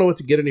I don't know what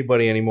to get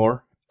anybody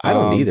anymore. I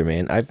don't either,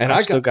 man.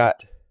 I've still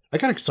got I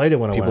got excited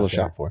when I people went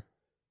to up there shop for.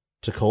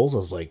 to Kohl's. I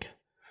was like,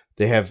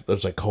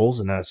 there's like Kohl's,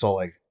 and then I saw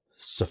like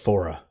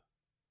Sephora.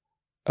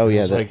 Oh, yeah,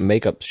 It's that like-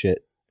 makeup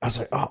shit. I was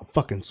like, oh,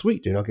 fucking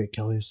sweet, dude. I'll get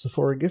Kelly a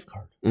Sephora gift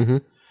card. Mm-hmm.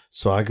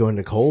 So I go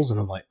into Kohl's and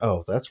I'm like,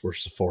 oh, that's where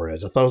Sephora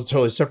is. I thought it was a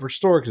totally separate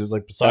store because it's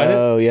like beside it.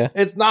 Oh, yeah.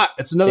 It's not.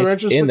 It's another It's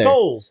entrance in for there.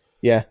 Kohl's.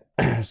 Yeah.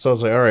 So I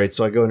was like, all right.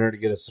 So I go in there to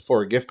get a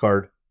Sephora gift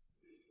card.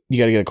 You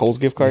got to get a Kohl's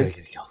gift I card?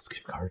 gotta get a Kohl's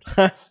gift card.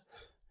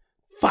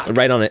 Fuck.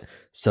 Right on it.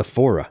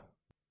 Sephora.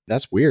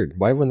 That's weird.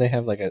 Why wouldn't they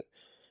have like a...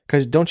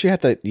 Because don't you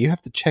have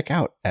to check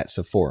out at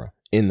Sephora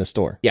in the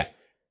store? Yeah.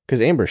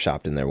 Because Amber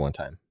shopped in there one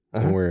time.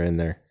 Uh-huh. And we were in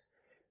there.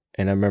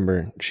 And I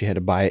remember she had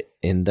to buy it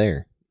in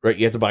there. Right.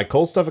 You have to buy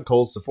Kohl's stuff at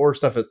Kohl's, Sephora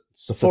stuff at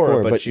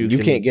Sephora, but you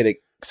can't get a you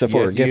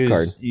Sephora have to gift use-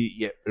 card.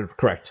 Yeah,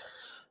 correct.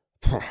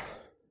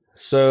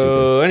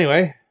 So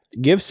anyway,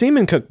 Give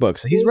Seaman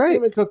cookbooks. He's right.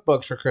 Seaman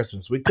cookbooks for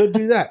Christmas. We could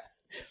do that.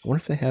 I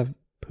wonder if they have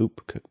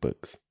poop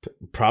cookbooks.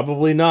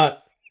 Probably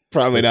not.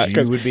 Probably not, You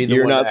because would be the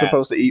you're one not to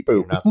supposed ask. to eat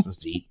You're poop. not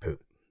supposed to eat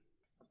poop.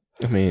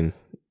 I mean,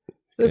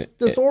 This It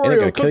ain't Oreo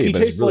gonna kill you, cookie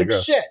but it's tastes really like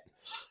gross. shit.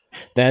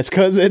 that's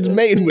because it's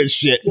made with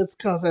shit. It's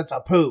because it's a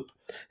poop.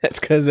 That's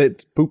because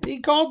it's poop. He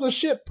called the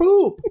shit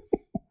poop.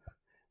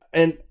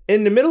 And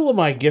in the middle of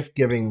my gift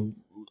giving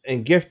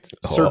and gift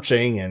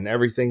searching and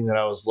everything that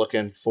I was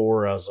looking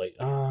for, I was like,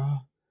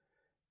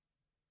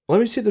 let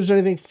me see if there's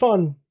anything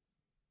fun.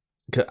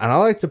 And I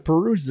like to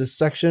peruse this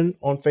section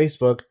on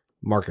Facebook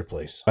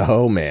Marketplace.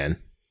 Oh, man.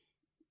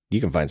 You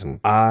can find some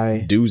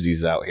I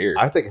doozies out here.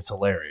 think it's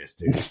hilarious,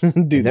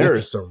 dude. Dude, There are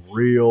some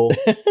real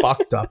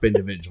fucked up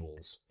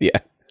individuals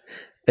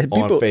and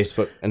on people,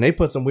 Facebook, and they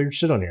put some weird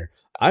shit on here.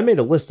 I made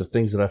a list of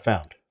things that I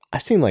found,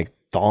 I've seen like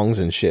thongs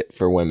and shit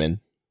for women.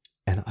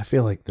 and I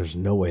feel like there's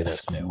no way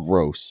That's that's new.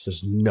 gross.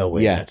 There's no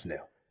way Yeah. that's new.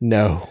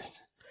 No.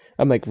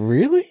 I'm like,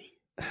 really?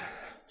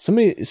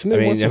 Somebody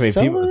wants to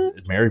sell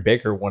it? Mary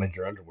Baker wanted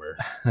your underwear.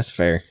 That's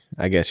fair.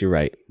 I guess you're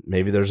right.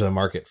 Maybe there's a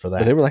market for But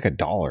that. they were like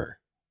 $1.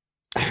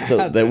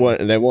 So they want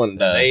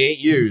they ain't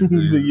used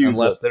the used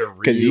unless they're real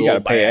because you got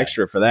to pay bad.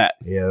 extra for that,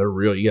 Yeah, they're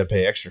real. You got to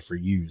pay extra for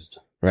used.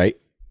 right?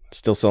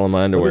 Still selling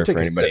my underwear Let me for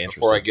take a anybody sip interested.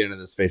 before I get into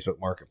this Facebook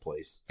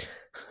Marketplace.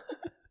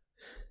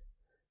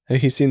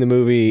 Have you seen the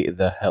movie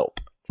The Help?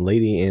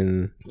 Lady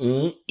in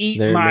Eat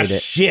There my made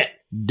it. shit.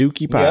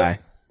 Dookie Pie.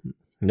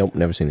 Nope,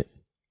 never seen it.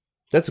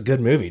 That's a good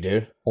movie,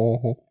 dude.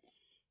 Uh-huh.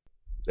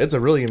 It's a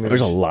really good movie.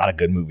 There's a lot of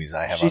good movies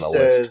I have She on the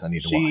says list. I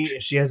need to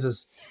watch. she has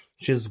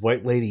this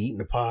white lady eating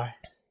a pie.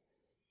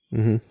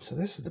 Mm-hmm. So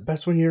this is the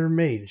best one you ever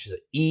made. And she's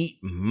like, eat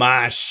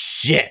my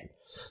shit.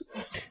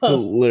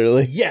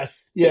 Literally.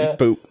 Yes. Yeah.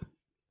 Poop.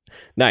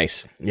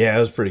 Nice. Yeah, it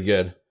was pretty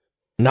good.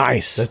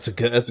 Nice. That's a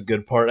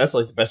good part. That's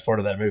like the best part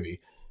of that movie.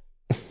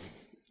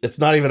 It's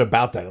not even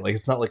about that. Like,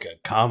 it's not like a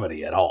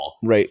comedy at all.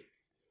 right.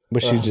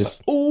 But she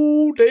just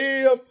Oh,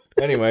 damn.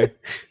 Anyway,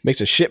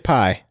 makes a shit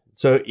pie.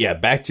 so yeah,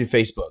 back to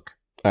Facebook.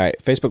 All right.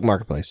 Facebook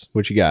Marketplace.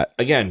 What you got?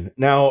 Again,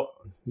 now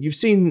you've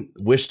seen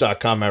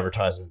Wish.com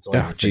advertisements on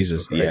Oh, your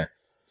Jesus. Facebook, right? Yeah.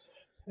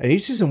 And you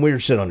see some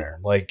weird shit on there.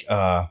 Like,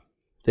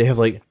 they have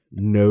like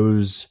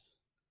nose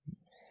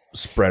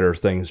spreader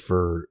things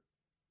for,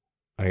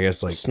 I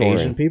guess, like Snoring.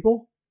 Asian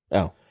people.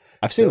 Oh.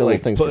 I've seen They're the like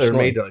little things they're for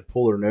made snoring. to like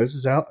pull their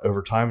noses out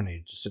over time, and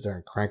they just sit there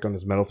and crank on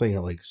this metal thing, and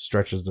it like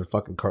stretches their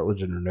fucking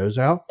cartilage in their nose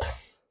out,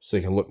 so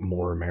they can look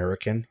more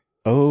American.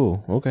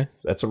 Oh, okay.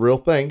 That's a real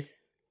thing,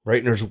 right?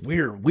 And there's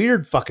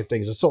weird fucking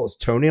things. I saw this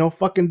toenail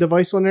fucking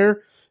device on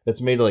there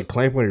that's made to like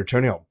clamp on your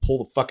toenail, and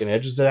pull the fucking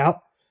edges out.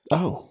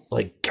 Oh,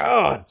 Like,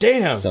 god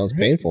damn. sounds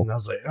painful. And I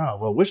was like, oh,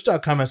 well,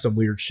 Wish.com has some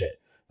weird shit.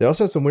 They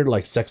also have some weird,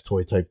 like, sex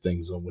toy type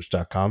things on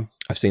Wish.com.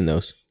 I've seen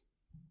those.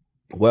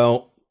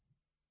 Well,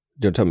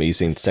 Don't tell me you've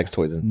seen sex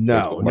toys. In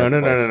no.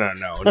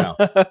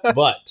 Facebook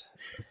But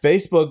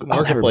Facebook that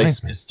Marketplace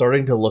reminds me. is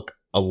starting to look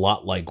a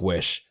lot like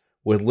Wish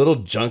with little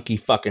junky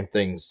fucking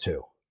things,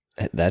 too.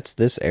 That's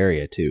this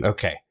area too.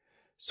 Okay.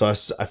 So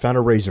I found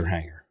a razor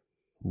hanger.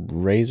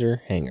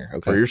 Razor hanger.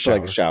 Okay. For your So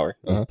like a shower.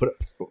 You put it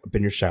up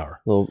in your shower.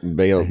 Little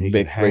big, And you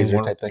big can hang razor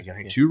one- type You thing. can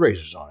hang 2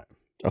 razors on it.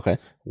 Okay.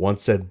 One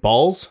said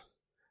balls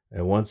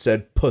and one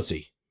said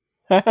pussy.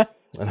 And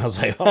I was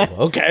like, oh,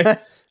 okay.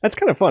 That's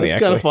kind of funny. That's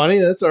actually. kind of funny.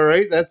 That's all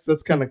right.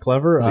 That's kind of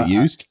clever. Is it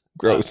used?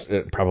 Gross.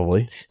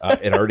 Probably.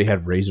 It already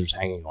had razors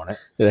hanging on it.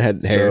 It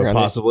had hair So on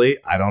possibly.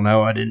 I don't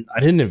know. I didn't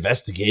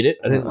investigate it.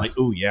 I didn't like,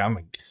 oh yeah, I'm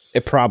a,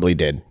 it probably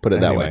did. Put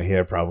it that anyway, way.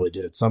 Yeah, probably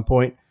did at some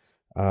point.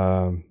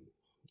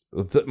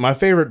 My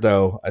favorite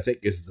though, I think,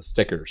 is the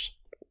stickers.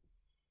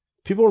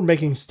 People are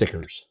making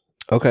stickers.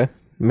 Okay.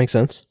 Makes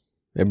sense.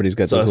 Everybody's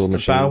got So those I little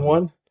machines. found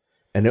one,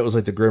 and it was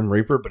like the Grim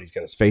Reaper, but he's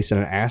got his face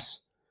and an ass.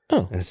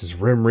 Oh. And it says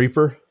Rim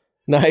Reaper.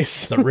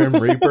 Nice. The Rim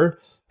Reaper.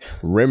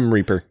 Rim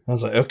Reaper. I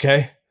was like,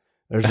 okay.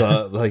 There's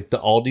like the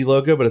Aldi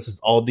logo, but it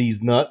says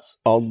Aldi's nuts.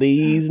 All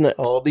these nuts.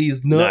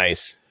 Aldi's nuts.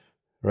 Nice.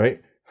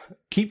 Right?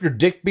 Keep your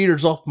dick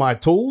beaters off my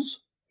tools.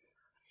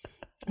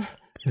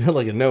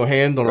 Like a no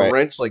hand on Right. a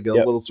wrench, like a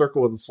Yep. little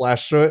circle with a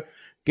slash through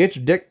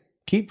it.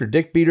 Keep your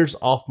dick beaters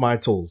off my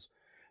tools.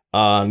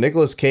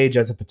 Nicolas Cage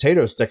has a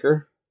potato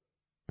sticker.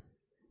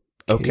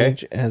 Okay.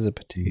 Cage as a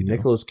potato.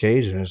 Nicolas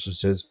Cage, and it's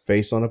just his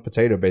face on a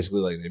potato,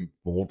 basically. Like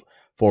they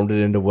formed it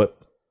into what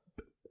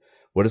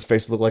his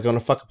face looked like on a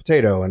fucking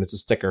potato, and it's a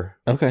sticker.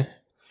 Okay.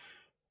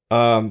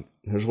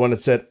 There's one that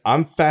said,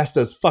 "I'm fast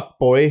as fuck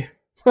boy."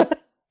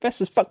 Fast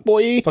as fuck,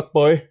 boy. Fuck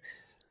boy.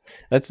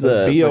 That's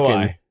The the BOI.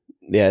 frickin-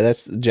 Yeah,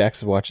 that's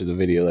Jax watches a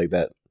video like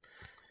that.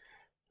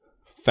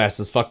 Fast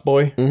as fuck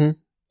boy.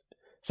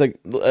 It's like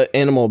an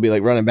animal will be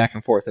like running back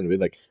and forth and be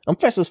like, "I'm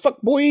fast as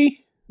fuck, boy."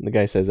 And the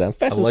guy says, "I'm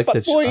fast as fuck, I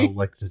boy."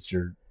 like that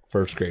you're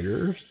first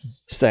grader.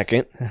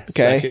 Second, okay.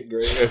 Second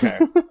grade. Okay.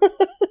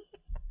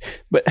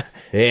 But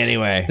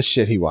Anyway, the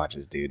shit he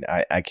watches, dude,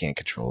 I can't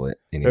control it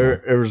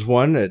anymore. there was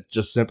one that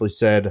just simply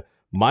said,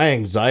 "My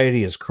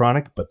anxiety is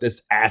chronic, but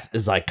this ass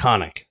is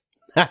iconic."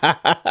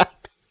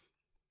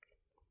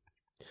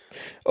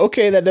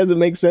 Okay, that doesn't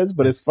make sense,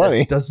 but it's funny.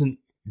 That doesn't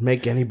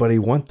make anybody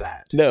want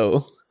that.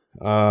 No,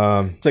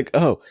 it's like,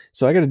 oh,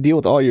 so I got to deal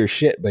with all your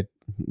shit, but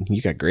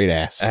you got great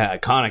ass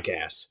Iconic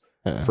ass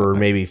for for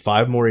maybe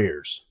 5 more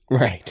years.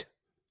 right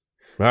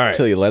All right.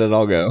 until you let it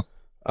all go.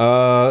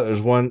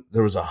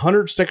 There was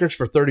 100 stickers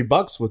for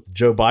 $30 with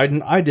Joe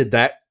Biden. I did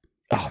that.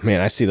 Oh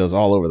man, I see those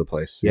all over the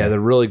place. Yeah, they're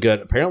really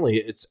good. Apparently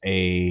it's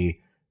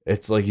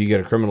like you get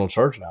a criminal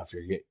charge now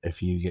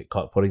if you get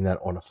caught putting that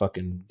on a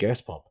fucking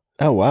gas pump.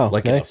 Oh wow,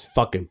 Like nice. a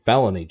fucking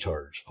felony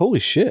charge. Holy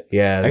shit.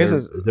 Yeah, I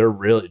guess they're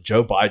really,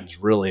 Joe Biden's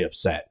really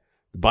upset.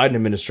 The Biden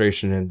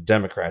administration and the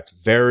Democrats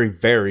very,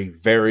 very,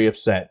 very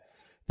upset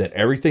that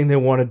everything they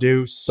want to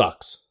do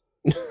sucks.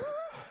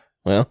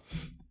 Well,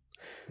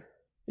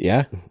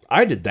 yeah.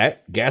 I did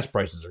that. Gas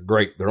prices are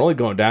great. They're only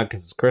going down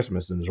because it's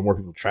Christmas and there's more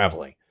people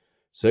traveling.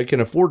 So it can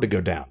afford to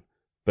go down.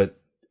 But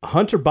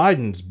Hunter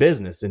Biden's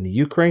business in the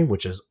Ukraine,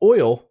 which is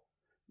oil,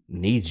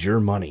 needs your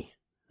money.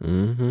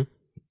 Mm-hmm.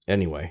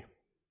 Anyway,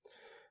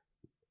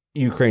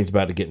 Ukraine's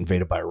about to get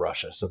invaded by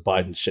Russia, so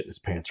Biden's shitting his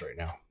pants right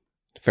now.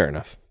 Fair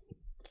enough.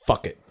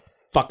 Fuck it.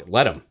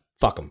 Let him.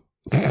 Fuck him.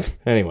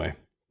 Anyway.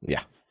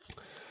 Yeah.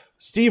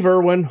 Steve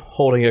Irwin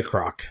holding a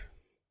crock.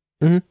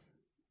 Mhm.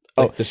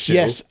 Like the shoe.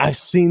 Yes, I've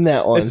seen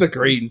that one. It's a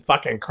green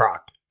fucking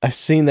crock. I've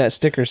seen that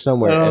sticker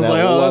somewhere, And I was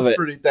like, oh, love that's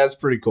it. that's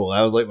pretty cool.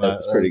 That was like,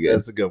 That's pretty good.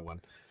 That's a good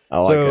one. I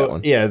like that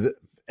one. Yeah,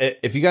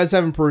 if you guys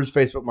haven't perused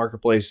Facebook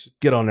Marketplace,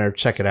 get on there,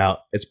 check it out.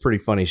 It's pretty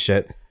funny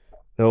shit.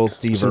 The old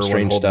Steve Some Irwin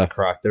strange holding stuff. a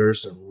crock.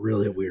 There's some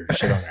really weird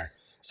shit on there.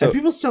 So- And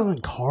people selling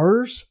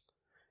cars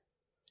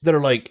that are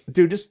like,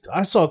 dude,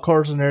 I saw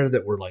cars in there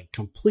that were like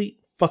complete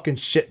fucking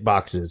shit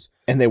boxes.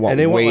 And they want and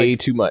they want, way like-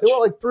 too much. They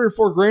want like $3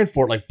 or $4 grand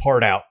for it, like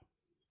part out.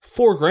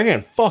 $4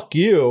 grand, fuck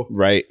you.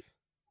 Right.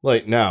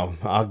 Like, no,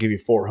 I'll give you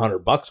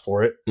 $400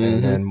 for it, Mhm.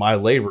 and then my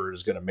labor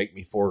is going to make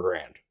me $4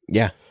 grand.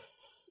 Yeah.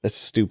 That's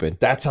stupid.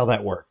 That's how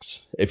that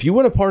works. If you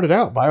want to part it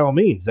out, by all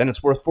means, then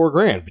it's worth $4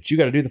 grand, but you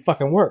got to do the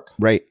fucking work.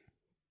 Right.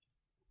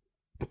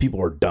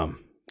 People are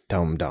dumb.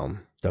 Dumb. Dumb.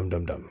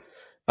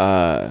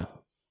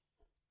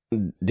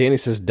 Danny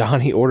says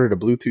Donnie ordered a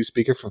Bluetooth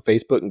speaker from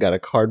Facebook and got a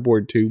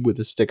cardboard tube with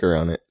a sticker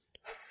on it.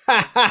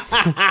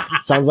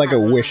 Sounds like a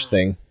Wish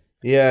thing.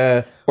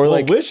 Yeah. Or Well,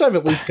 like, I wish I've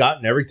at least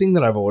gotten everything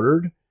that I've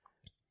ordered.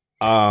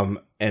 And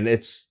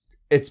it's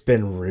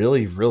been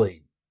really,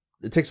 really,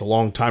 it takes a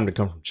long time to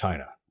come from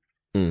China.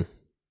 yeah,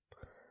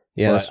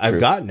 But that's true. I've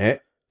gotten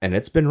it, and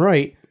it's been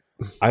right.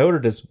 I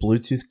ordered this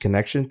Bluetooth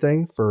connection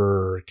thing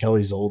for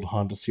Kelly's old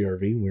Honda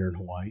CRV when we were in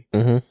Hawaii.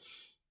 Mm-hmm. Right?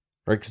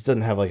 Because it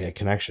doesn't have like a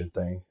connection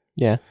thing.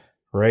 Yeah.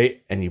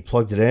 Right? And you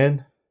plugged it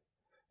in,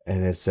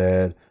 and it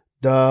said,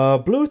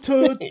 The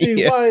Bluetooth Yeah.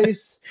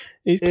 device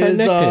He's is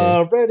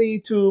connected. ready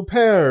to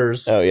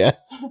pairs. Oh yeah,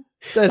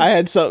 That- I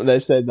had something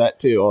that said that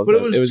too. all the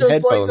but it time. was just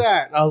headphones. like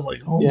that. And I was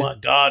like, oh Yeah. my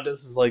God,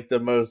 this is like the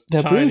most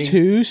The tiny.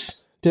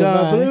 Bluetooth The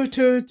device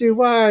Bluetooth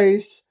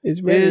device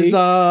is ready. is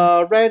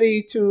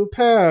ready to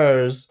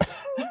pairs.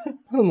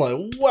 I'm like,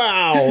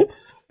 wow.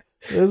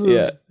 This is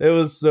Yeah. it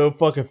was so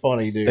fucking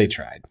funny, dude. They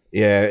tried.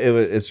 Yeah,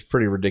 it's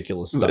pretty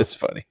ridiculous stuff. It's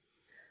funny.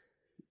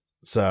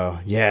 So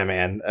yeah,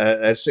 man,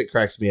 that shit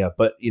cracks me up.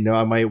 But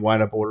I might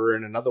wind up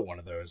ordering another one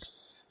of those.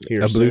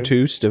 Here A soon.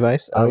 Bluetooth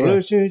device. A Oh yeah.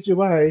 Bluetooth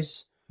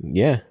device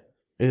Yeah.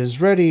 is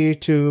ready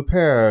to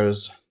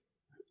pairs.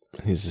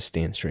 He's just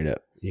stand straight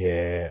up.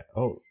 Yeah.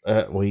 Oh,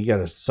 well, you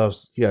gotta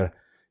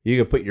you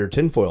gotta put your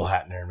tinfoil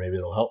hat in there. Maybe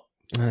it'll help.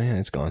 Oh yeah,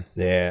 it's gone.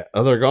 Yeah.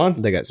 Oh, they're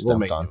gone. They got We'll stuffed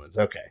make on. new ones.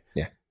 Okay.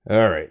 Yeah.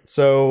 All right.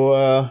 So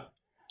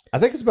I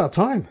think it's about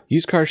time.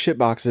 Used car ship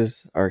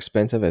boxes are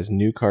expensive as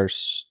new car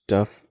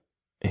stuff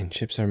and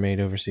chips are made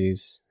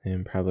overseas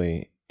and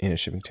probably in a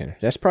shipping container.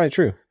 That's probably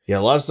true. Yeah,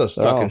 a lot of stuff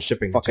stuck Oh, in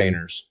shipping fucking-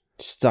 containers.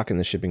 Stuck in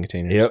the shipping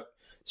container. Yep.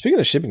 Speaking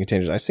of shipping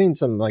containers, I seen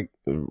some like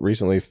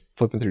recently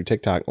flipping through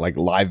TikTok like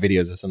live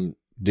videos of some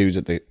dudes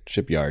at the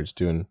shipyards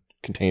doing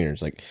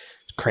containers, like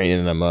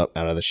craning them up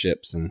out of the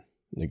ships and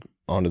like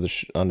onto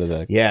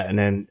the. Yeah, and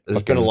then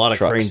there's been a Fucking lot of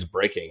trucks. cranes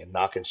breaking and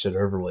knocking shit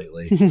over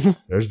lately.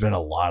 There's been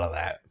a lot of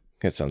that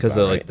That sounds because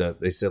about like right.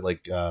 they said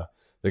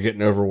they're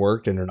getting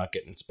overworked and they're not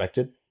getting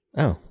inspected.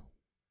 Oh,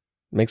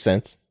 makes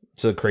sense.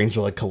 So the cranes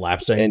are like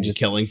collapsing and And just just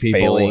killing people.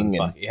 failing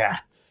And and- yeah,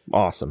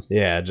 Awesome.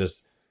 yeah.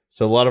 Just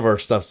so a lot of our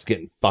stuff's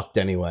getting fucked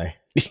anyway.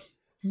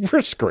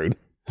 We're screwed.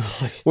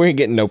 We ain't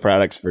getting no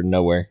products for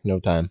nowhere, no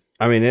time.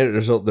 I mean,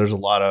 there's a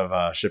lot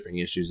of shipping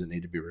issues that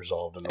need to be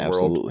resolved in the world.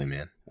 Absolutely,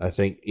 man. I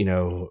think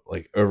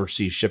like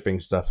overseas shipping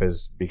stuff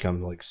has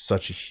become like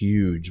such a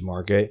huge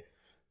market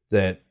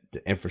that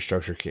the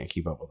infrastructure can't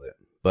keep up with it.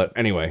 But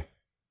anyway,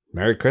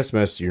 Merry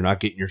Christmas! You're not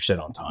getting your shit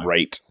on time.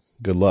 Right.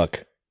 Good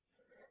luck.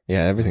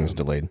 Yeah, everything's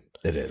delayed.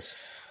 It is.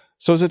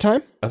 So is it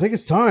time? I think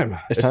it's time.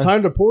 It's It's time.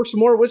 time to pour some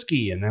more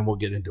whiskey, and then we'll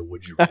get into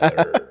Would You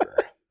Rather.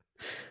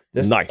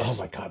 Nice.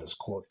 Oh my god, this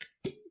cork.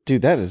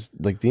 Dude, that is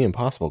like the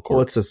impossible cork.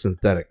 Well, it's a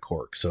synthetic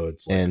cork, so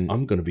it's like And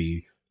I'm gonna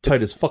be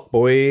tight as fuck,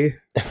 boy.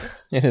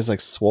 It is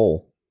like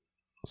swole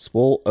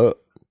up.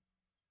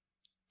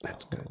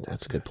 That's good.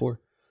 That's a good pour.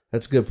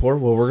 That's a good pour.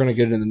 Well, we're gonna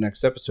get into the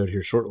next episode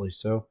here shortly,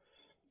 so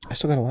I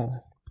still got a lot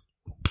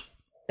left.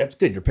 that's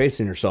good. You're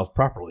pacing yourself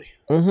properly.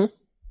 Mm-hmm.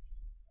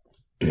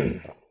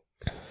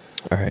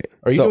 All right.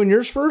 Are you So, doing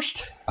yours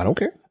first? I don't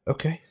care.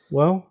 Okay.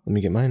 Well, Let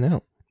me get mine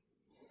out.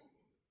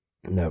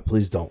 no,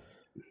 please don't.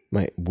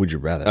 My would you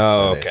rather?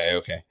 Oh, that is. okay,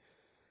 okay.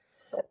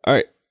 All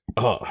right.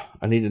 Oh,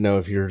 I need to know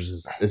if yours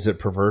is it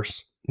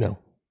perverse? No.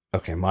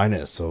 Okay, mine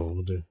is. So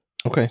we'll do.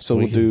 Okay, so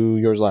We we'll can- do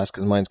yours last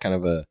because mine's kind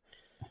of a.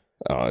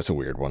 Oh, it's a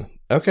weird one.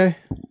 Okay.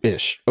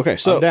 Ish. Okay,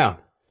 So so down.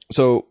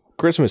 so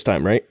Christmas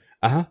time, right?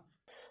 Uh huh.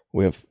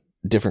 We have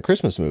different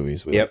Christmas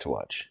movies we Yep. like to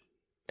watch,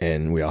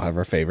 and we all have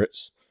our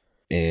favorites.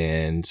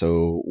 And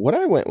so, what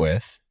I went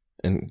with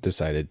and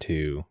decided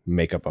to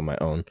make up on my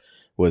own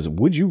was: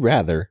 would you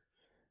rather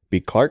be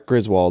Clark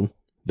Griswold,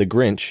 the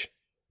Grinch,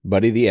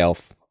 Buddy the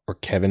Elf, or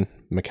Kevin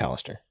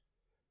McAllister?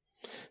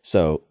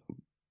 So,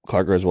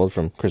 Clark Griswold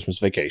from Christmas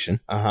Vacation,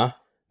 Uh huh.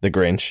 the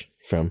Grinch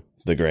from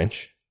The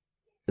Grinch,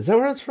 Is that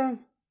where it's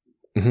from?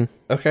 Mhm.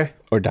 Okay.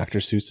 or Dr.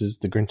 Seuss's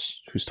The Grinch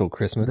Who Stole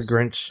Christmas. The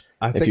Grinch.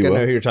 I If think you I know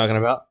will. who you're talking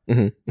about.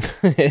 Mhm.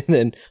 And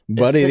then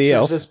Buddy the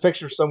Elf This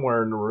picture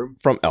somewhere in the room.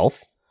 from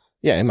Elf.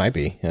 Yeah, it might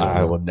be. I don't I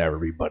know. would never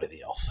be Buddy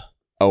the Elf.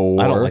 Or,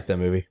 I don't like that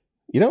movie.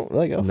 You don't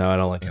like Elf? No, I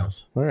don't like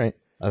Elf. All right.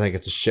 I think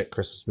it's a shit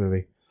Christmas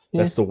movie. Yeah.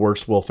 That's the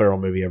worst Will Ferrell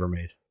movie ever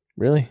made.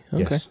 Really?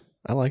 Okay. Yes.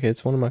 I like it.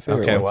 It's one of my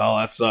favorite Okay, ones. well,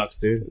 that sucks,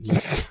 dude.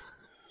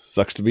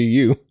 Sucks to be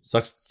you.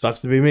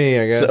 Sucks to be me,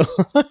 I guess.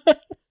 So,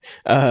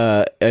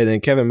 and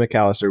then Kevin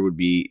McAllister would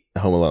be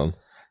Home Alone.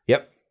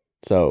 Yep.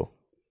 So,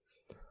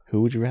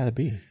 who would you rather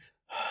be?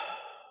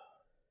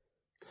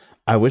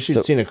 I wish you'd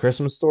So- seen A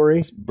Christmas Story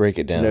Let's break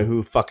it to down. know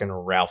who fucking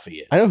Ralphie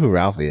is. I know who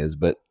Ralphie is,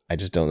 but I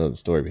just don't know the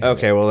story behind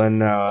Okay, it. well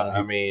then,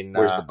 I mean,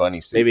 Where's the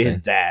bunny suit? maybe thing?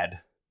 his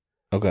dad.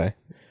 Okay.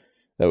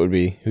 That would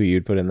be who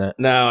you'd put in that?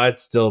 No, I'd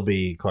still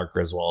be Clark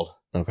Griswold.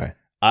 Okay.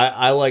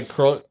 I like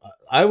Clark.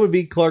 I would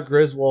be Clark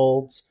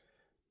Griswold's.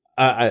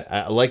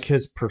 I like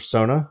his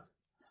persona.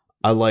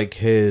 I like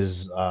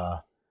his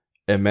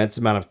immense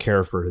amount of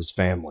care for his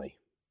family.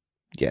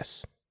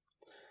 Yes.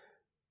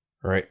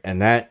 Right,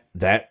 and that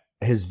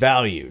his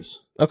values.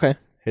 Okay.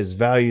 His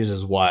values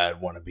is why I'd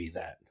want to be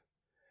that.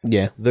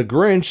 Yeah. The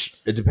Grinch.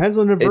 It depends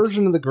on the It's-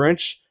 version of the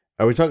Grinch.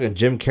 Are we talking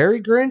Jim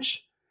Carrey Grinch?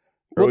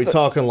 Or are we Well,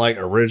 talking like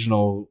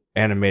original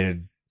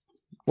animated?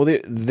 Well,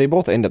 they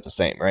both end up the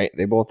same, right?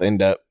 They both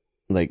end up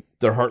like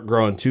Their heart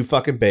growing too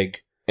fucking big.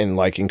 in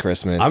liking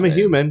Christmas. I'm a and-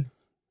 human.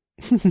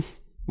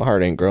 My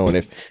heart ain't growing.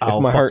 If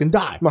I'll my fucking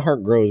die. my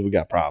heart grows, we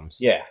got problems.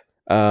 Yeah.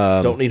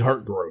 Don't Don't need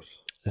heart growth.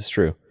 That's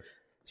true.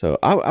 So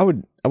I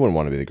wouldn't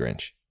want to be the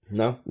Grinch.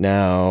 No.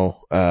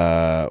 Now,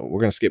 we're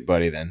gonna skip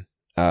Buddy then.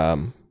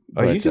 Oh,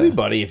 you can be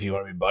Buddy if you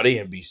want to be Buddy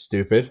and be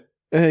stupid.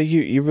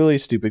 You're really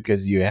stupid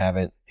because you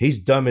haven't He's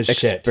dumb as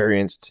shit.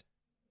 experienced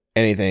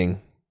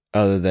anything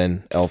other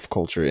than elf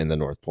culture in the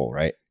North Pole,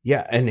 right?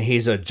 Yeah, and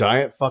he's a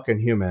giant fucking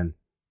human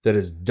that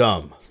is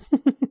dumb.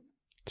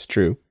 It's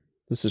true.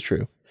 This is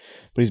true.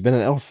 But he's been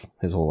an elf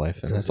his whole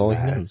life, and that's all he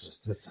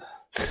knows.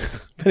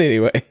 But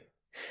anyway,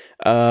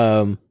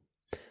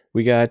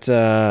 we got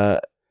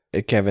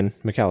Kevin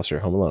McAllister,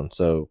 Home Alone.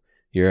 So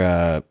you're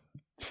a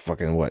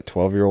fucking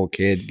 12-year-old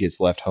kid gets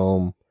left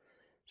home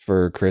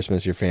for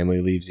Christmas. Your family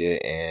leaves you,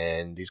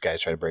 and these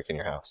guys try to break in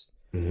your house.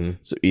 Mm-hmm.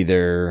 So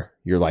either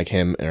you're like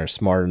him and are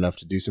smart enough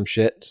to do some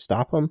shit to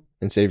stop them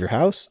and save your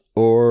house,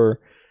 or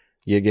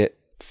you get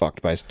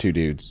fucked by 2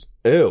 dudes.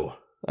 Ew.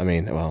 I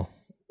mean, well,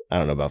 I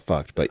don't know about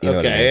fucked, but you know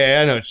Okay, what I mean. yeah,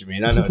 I know what you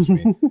mean. I know what you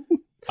mean.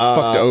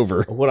 Fucked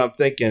over. What I'm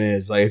thinking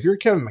is, like, if you're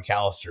Kevin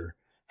McAllister,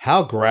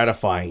 how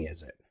gratifying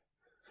is it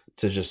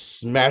to just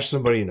smash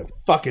somebody in the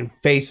fucking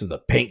face with a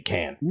paint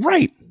can?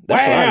 Right.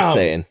 That's what Wow. I'm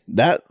saying.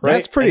 That's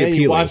Right? pretty and then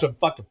appealing. You watch them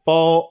fucking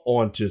fall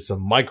onto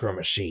some micro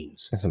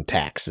machines. And some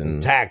tacks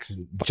and Tacks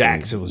and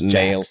jacks. It was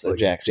nails jacks. or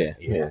jacks. Yeah.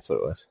 Yeah. Yeah, that's what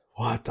it was.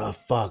 What the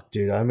fuck,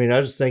 dude? I mean,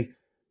 I just think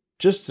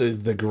just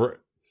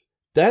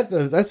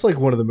that's like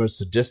one of the most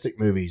sadistic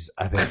movies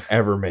I think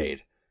ever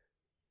made.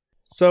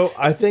 So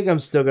I think I'm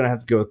still gonna have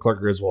to go with Clark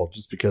Griswold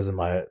just because of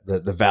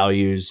the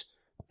values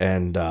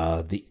and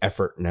the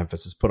effort and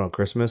emphasis put on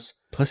Christmas.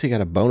 Plus, he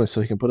got a bonus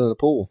so he can put it in the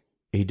pool.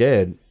 He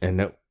did,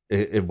 and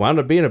it wound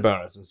up being a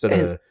bonus instead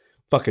of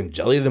fucking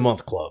Jelly of the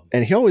Month Club.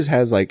 And he always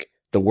has like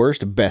the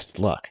worst best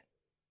luck,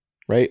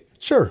 right?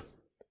 Sure.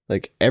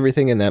 Like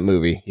everything in that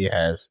movie, he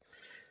has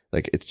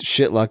like it's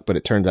shit luck, but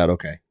it turns out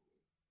okay.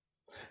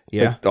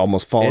 Yeah. Like,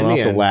 almost falling In the off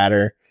the end.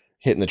 ladder,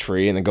 hitting the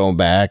tree, and then going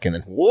back, and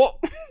then whoop,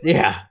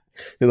 Yeah.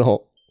 the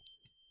whole.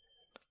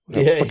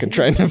 Yeah. Fucking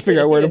trying to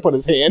figure out where to put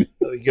his hand.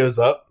 He goes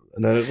up,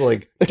 and then it's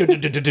like and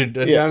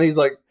Yeah. down. He's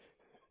like,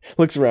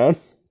 Looks around.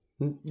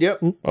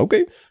 "Yep,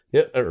 Okay,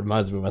 yep." That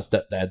reminds me of my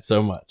stepdad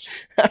so much.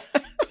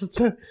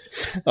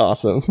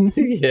 awesome,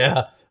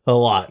 Yeah, a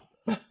lot,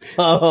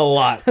 a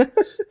lot.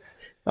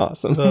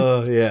 awesome.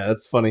 Yeah,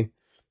 that's funny.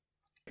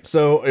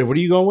 So, what are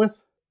you going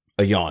with?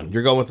 A yawn.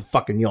 You're going with a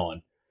fucking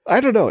yawn. I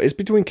don't know. It's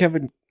between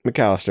Kevin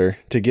McAllister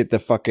to get the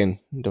fucking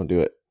don't do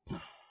it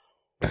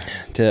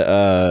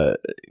to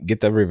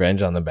get the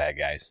revenge on the bad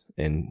guys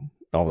and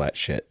all that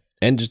shit,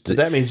 and just But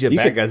that means you have You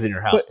bad could- guys in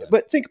your house.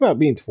 but think about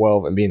being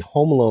 12 and being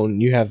home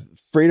alone. You have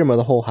freedom of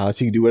the whole house.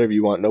 You can do whatever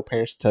you want. No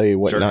parents to tell you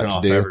what jerking not to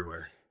off do.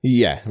 everywhere.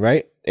 Yeah,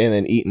 right. And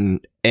then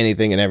eating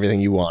anything and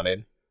everything you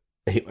wanted.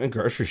 He went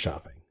grocery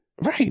shopping.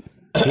 Right.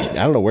 I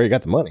don't know where he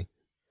got the money.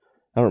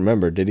 I don't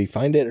remember. Did he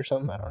find it or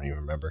something? I don't even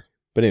remember.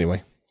 But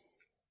anyway,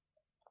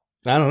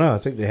 I don't know. I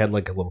think they had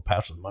like a little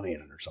pouch with money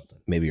in it or something.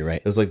 maybe you're right.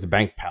 It was like the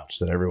bank pouch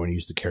that everyone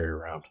used to carry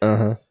around.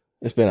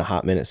 It's been a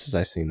hot minute since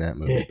I've seen that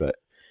movie, Yeah.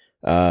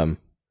 but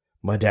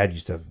My dad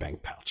used to have a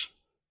bank pouch.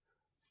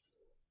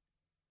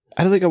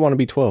 I don't think I want to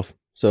be 12.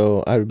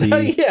 So I would be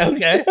Yeah,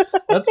 okay,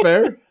 that's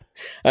fair.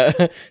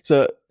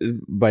 so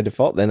by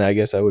default, then I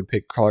guess I would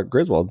pick Clark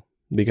Griswold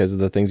because of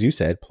the things you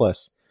said.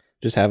 Plus,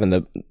 just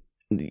having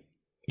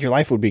your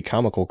life would be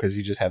comical because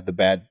you just have the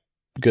bad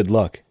good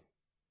luck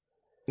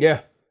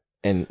Yeah.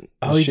 and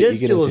Oh, he shit did you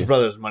get steal his into.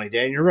 brother's money,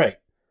 Dan. You're right.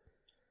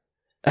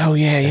 Oh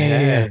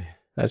yeah.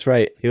 That's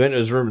right. He went to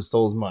his room and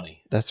stole his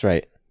money. That's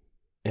right.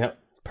 Yep.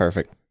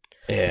 Perfect.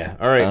 Yeah.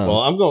 All right.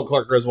 Well, I'm going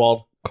Clark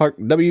Griswold. Clark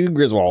W.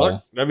 Griswold.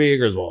 Clark W.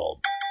 Griswold.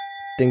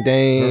 Ding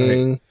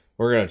ding.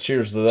 We're gonna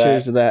cheers to that.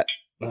 Cheers to that.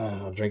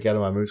 I'll drink out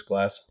of my moose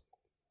glass.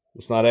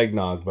 It's not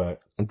eggnog,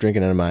 but I'm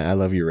drinking out of my I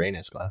Love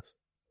Uranus glass.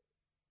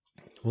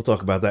 we'll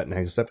talk about that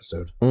next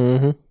episode.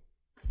 Mm-hmm.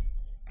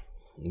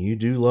 You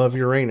do love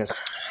Uranus.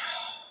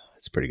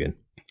 It's pretty good.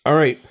 All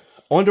right.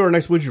 On to our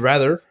next Would You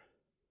Rather.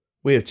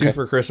 We have 2 Okay.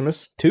 for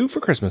Christmas. 2 for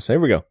Christmas. There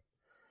we go.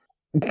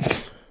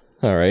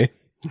 All right.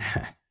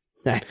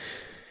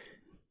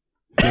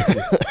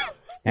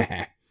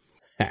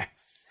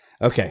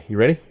 Okay, you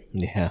ready?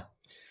 Yeah.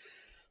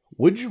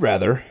 Would you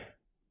rather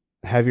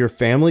have your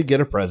family get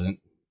a present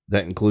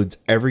that includes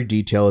every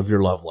detail of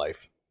your love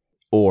life,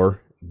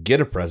 or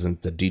get a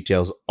present that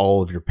details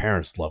all of your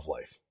parents' love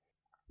life?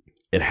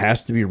 It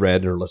has to be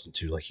read or listened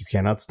to. Like, you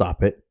cannot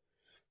stop it.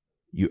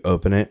 You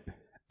open it,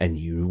 and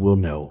you will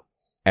know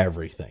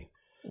everything.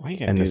 Why you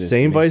gotta And do the this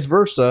same to me? vice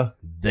versa,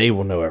 they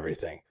will know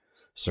everything.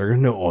 So they're going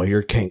to know all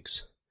your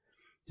kinks.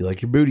 Do you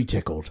like your booty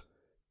tickled?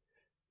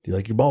 Do you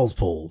like your balls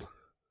pulled?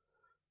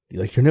 Do you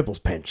like your nipples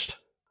pinched?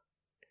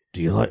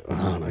 Do you like, I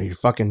don't know, your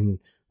fucking,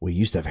 we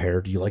used to have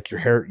hair. Do you like your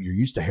hair, you're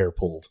used to hair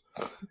pulled?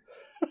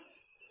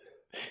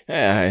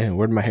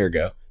 Where'd my hair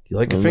go? Do you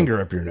like a Mhm.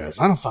 finger up your nose?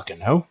 I don't fucking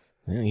know.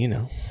 Well, you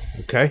know.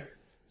 Okay.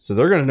 So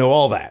they're going to know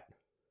all that.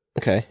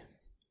 Okay.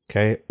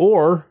 Okay.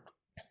 Or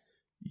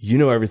you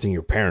know everything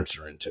your parents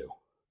are into.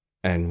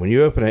 And when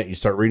you open it, you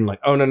start reading like,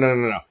 oh,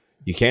 no.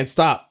 You can't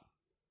stop.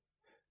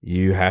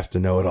 You have to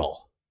know it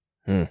all.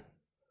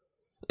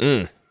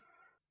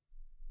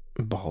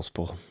 Balls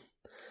pull.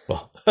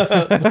 Well,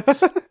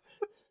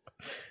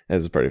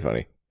 That's pretty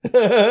funny.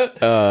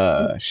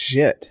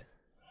 Shit.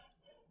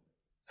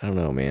 I don't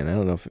know, man. I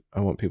don't know if I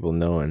want people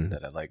knowing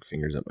that I like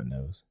fingers up my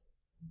nose.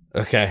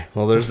 Okay,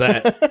 well, there's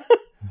that.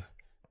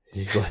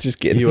 Just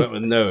kidding. You went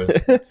with nose.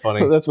 That's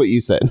funny. Well, that's what you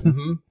said.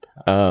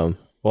 Mhm.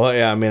 Well,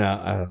 yeah, I mean,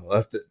 I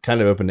left it kind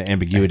of open to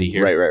ambiguity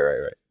here.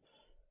 Right.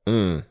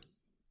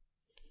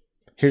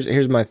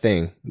 Here's my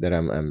thing that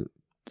I'm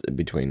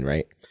between,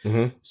 right?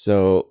 Mm-hmm.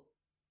 So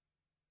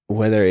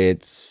whether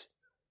it's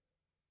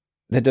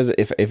that doesn't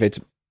if it's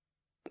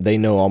they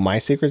know all my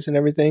secrets and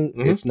everything,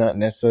 Mhm. it's not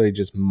necessarily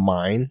just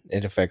mine.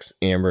 It affects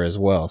Amber as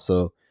well.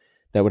 So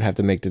that would have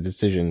to make the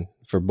decision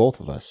for both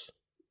of us.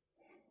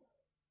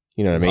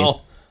 You know what I mean?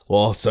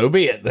 Well, so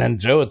be it then,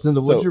 Joe. It's in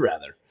the So- would you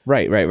rather.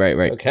 Right.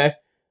 Okay.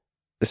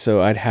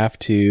 So I'd have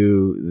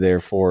to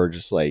therefore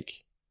just like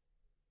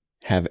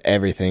have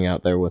everything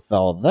out there with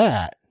all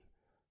that.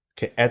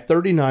 Okay. At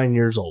 39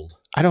 years old.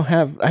 I don't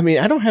have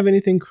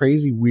anything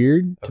crazy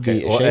weird to Okay.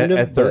 be Well, ashamed of.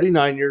 at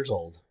 39 years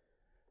old,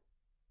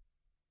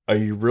 are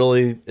you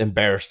really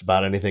embarrassed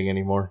about anything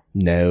anymore?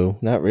 No,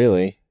 not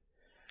really.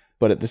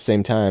 But at the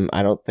same time,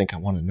 I don't think I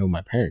want to know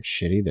my parents'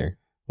 shit either.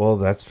 Well,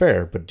 that's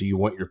fair. But do you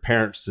want your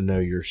parents to know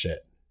your shit?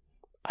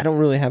 I don't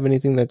really have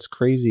anything that's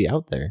crazy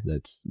out there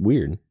that's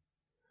weird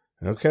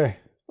Okay.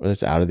 or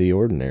that's out of the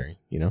ordinary.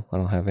 You know, I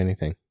don't have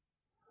anything.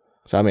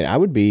 So, I mean, I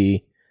would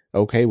be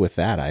okay with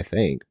that, I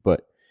think.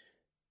 But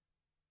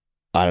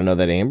I don't know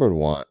that Amber would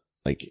want.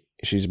 Like,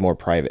 she's more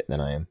private than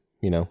I am,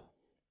 you know?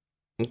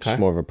 Okay. She's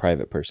more of a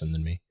private person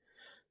than me.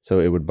 So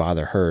it would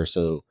bother her.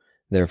 So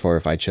therefore,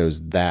 if I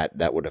chose that,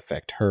 that would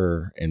affect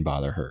her and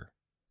bother her.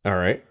 All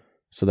right.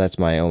 So that's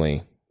my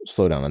only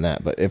slowdown on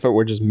that. But if it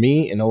were just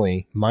me and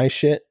only my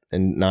shit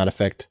and not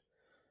affect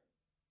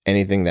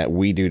anything that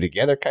we do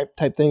together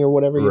type thing or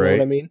whatever, you know Right.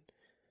 what I mean?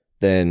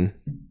 Then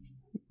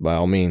by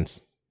all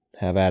means,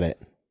 have at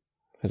it.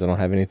 Because I don't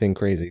have anything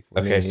crazy.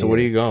 Okay. So what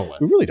are you going We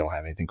with? really don't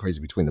have anything crazy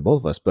between the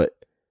both of us, but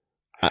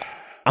I'm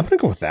going to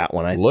go with that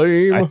one.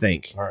 Lame. I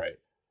think. All right.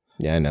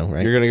 Yeah, I know,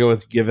 right? You're gonna go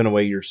with giving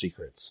away your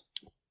secrets,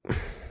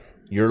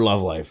 your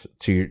love life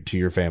to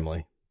your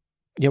family.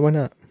 Yeah, why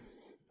not?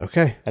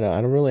 Okay. I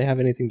don't really have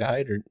anything to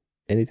hide or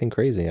anything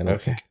crazy. I don't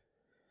Okay.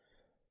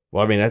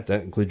 Well, I mean that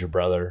includes your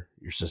brother,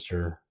 your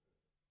sister.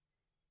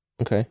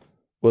 Okay.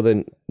 Well,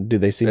 then, do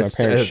they see my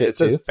parents' shit It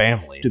says too?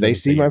 family. Do they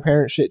see my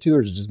parents' shit too,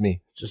 or is it just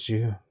me? Just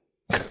you?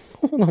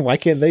 Why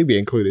can't they be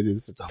included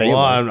if it's a family?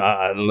 Well,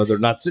 I don't know. They're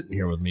not sitting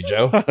here with me,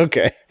 Joe.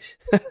 Okay.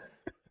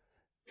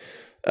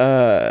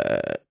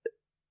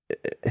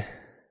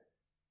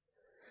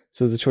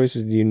 So the choice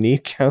is: do you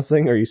need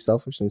counseling, or are you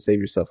selfish and save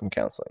yourself from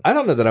counseling? I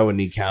don't know that I would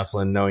need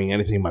counseling, knowing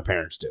anything my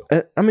parents do.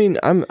 I mean,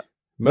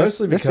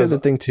 Mostly that's the because other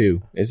thing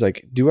too. Is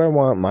like, do I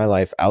want my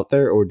life out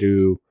there, or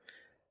do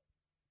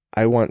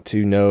I want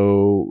to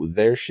know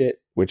their shit?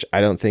 Which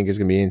I don't think is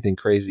going to be anything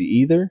crazy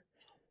either.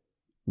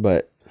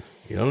 But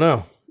you don't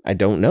know. I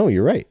don't know.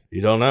 You're right.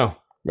 You don't know.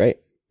 Right.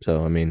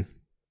 So I mean,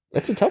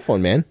 that's a tough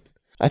one, man.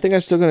 I think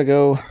I'm still going to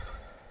go.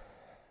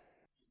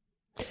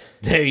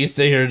 Damn, you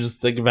sit here and just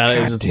think about it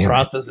and God just damn it.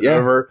 process it Yeah.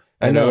 over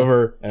I and know.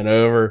 over and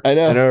over I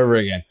know. and over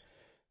again.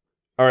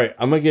 All right,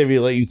 I'm gonna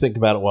let you think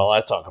about it while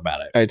I talk about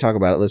it. All right, talk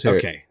about it. Let's hear it.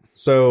 Okay,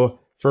 so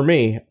for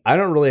me, I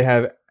don't really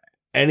have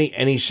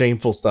any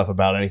shameful stuff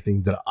about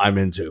anything that I'm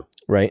into,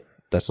 Right.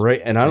 That's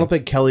right? And I don't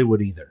think Kelly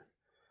would either.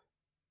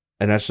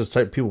 And that's just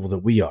the type of people that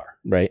we are.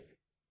 right.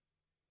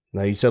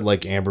 Now you said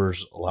like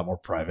Amber's a lot more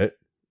private.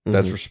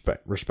 That's Mhm.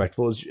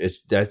 respectable.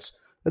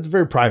 That's a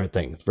very private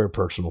thing. It's a very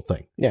personal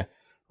thing. Yeah.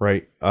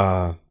 Right.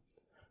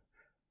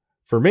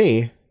 For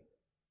me,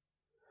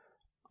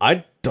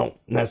 I don't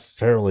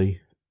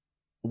necessarily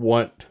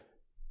want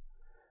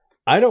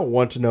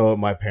to know what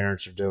my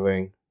parents are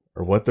doing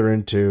or what they're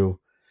into,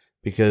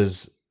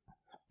 because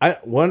I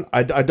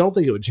don't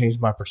think it would change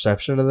my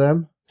perception of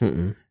them.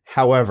 Mm-mm.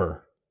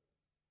 However,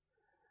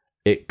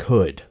 it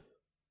could.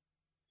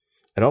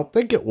 I don't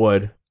think it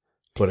would,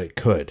 but it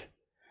could,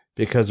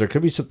 because there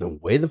could be something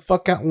way the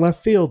fuck out in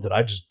left field that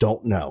I just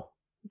don't know.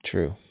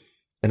 True.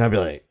 And I'd be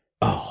like,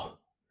 oh,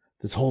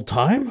 this whole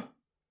time?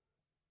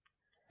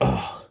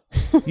 Oh,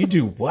 you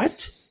do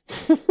what?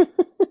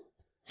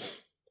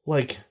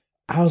 Like,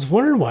 I was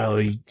wondering why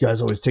you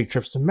guys always take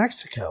trips to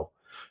Mexico.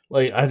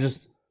 Like,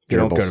 they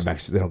don't go to Gerbils.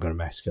 Mexico. They don't go to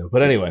Mexico.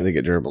 But anyway, They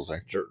get gerbils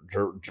there.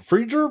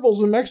 free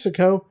gerbils in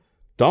Mexico,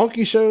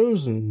 donkey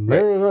shows, and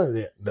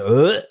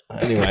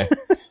anyway,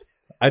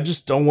 I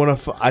just don't want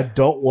to. I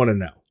don't want to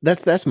know.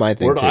 That's my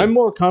thing What too. I'm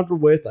more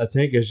comfortable with, I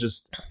think, is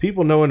just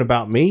people knowing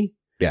about me.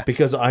 Yeah.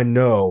 Because I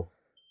know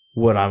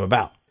what I'm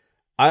about.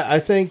 I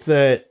think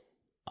that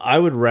I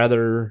would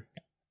rather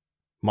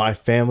my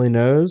family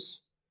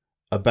knows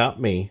about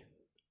me.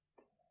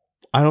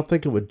 I don't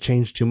think it would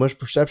change too much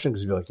perception,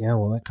 because you'd be like, yeah,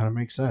 well, that kind of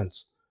makes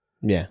sense.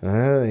 Yeah.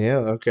 Yeah,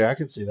 okay, I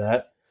can see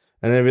that.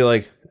 And then be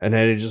like, and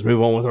then they just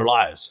move on with their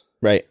lives.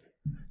 Right.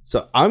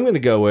 So I'm going to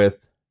go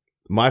with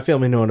my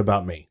family knowing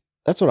about me,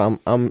 That's what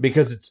I'm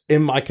because it's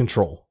in my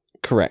control.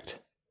 correct.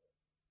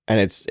 And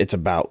it's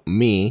about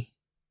me,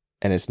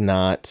 and it's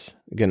not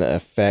gonna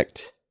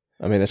affect.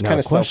 I mean, that's Now, kind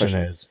the of question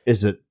selfish.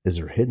 is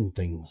there hidden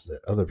things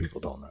that other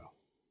people don't know?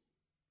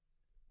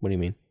 What do you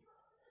mean?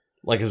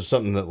 Like, is there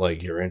something that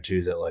like you're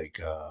into that like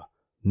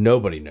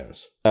nobody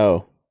knows?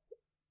 Oh.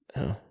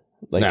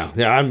 Like, No,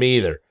 yeah, I'm me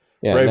either.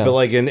 yeah, right, no. but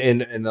like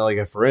in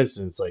like for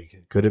instance, like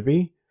could it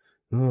be?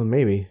 Oh,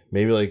 maybe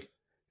like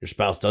your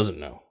spouse doesn't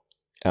know,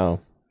 Oh,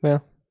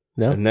 well,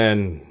 no. and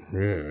then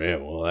yeah,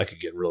 well, that could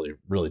get really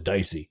really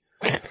dicey.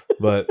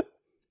 But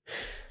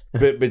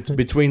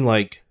between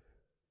like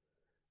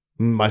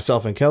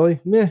myself and Kelly,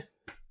 meh.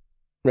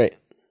 Right.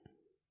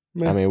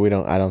 meh. I mean,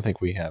 I don't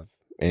think we have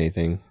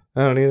anything.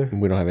 I don't either.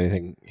 We don't have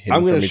anything hidden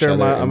I'm gonna from each share other,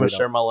 my and I'm we gonna don't-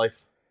 share my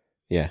life.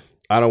 Yeah,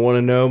 I don't want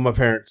to know. My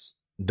parents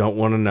don't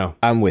want to know.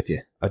 I'm with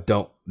you. I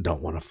don't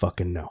want to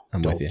fucking know.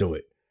 I'm don't with you. do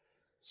it.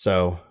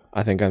 So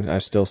I think I'm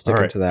still sticking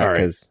All right, to that all right.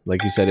 because,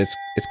 like you said, it's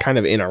kind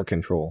of in our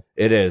control,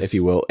 it is. if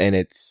you will, and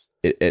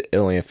it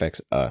only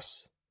affects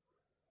us,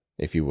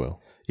 if you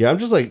will. Yeah, I'm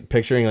just like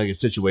picturing like a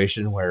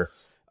situation where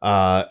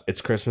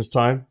it's Christmas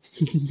time.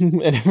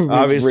 And everybody's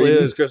Obviously,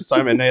 reading. it's Christmas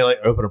time, and they like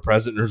open a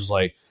present, and they're just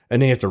like,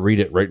 and they have to read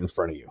it right in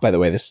front of you, By the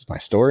way, this is my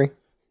story.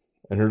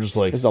 and they're just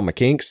like, This is all my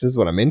kinks. This is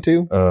what I'm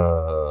into.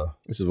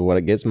 This is what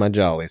it gets my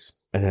jollies.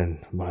 and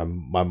then my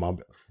mom,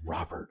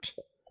 Robert,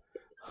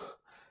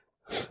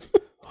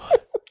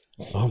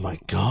 oh my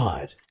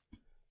god,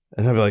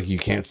 and I'd be like, you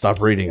can't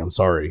stop reading. I'm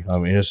sorry. I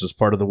mean, it's just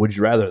part of the would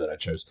you rather that I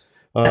chose.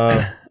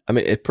 I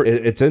mean,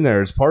 It's in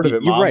there. It's part of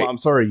it. You're Mom, right. I'm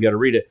sorry. You got to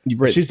read it.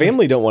 right, she's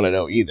family don't want to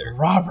know either.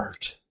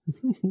 Robert.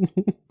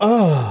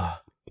 I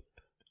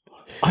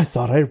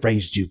thought I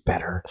raised you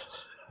better.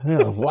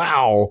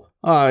 Wow.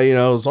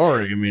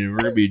 Sorry. I mean, we're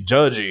gonna be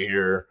judgy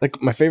here.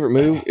 Like, my favorite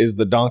move is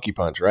the donkey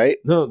punch, right?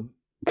 No,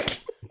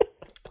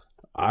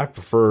 I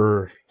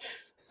prefer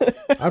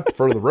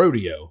the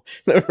rodeo.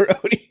 The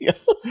rodeo.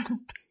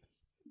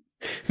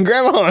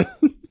 Grab on.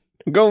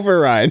 I'm going for a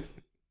ride.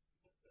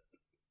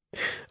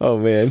 Oh,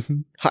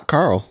 man. Hot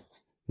Carl.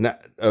 Nah,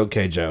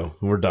 okay, Joe,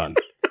 we're done.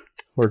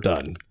 We're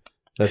done.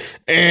 That's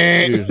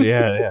dude,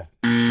 yeah.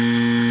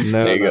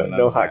 No, There you go.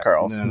 No hot no,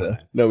 Carls. no, no.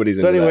 Nobody's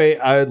So into that. anyway,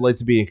 I'd like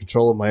to be in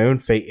control of my own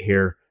fate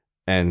here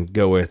and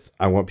go with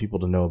I want people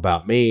to know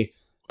about me,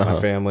 my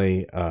Uh-huh.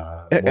 family.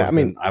 I I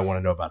mean- I want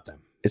to know about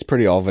them. It's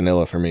pretty all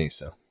vanilla for me,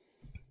 so.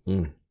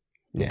 Yeah.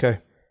 Okay,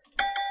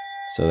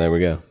 So there we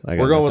go. I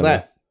got we're going with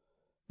nothing that.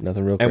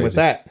 Nothing real crazy. And with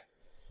that,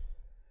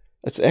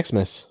 It's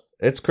Xmas.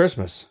 it's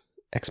Christmas,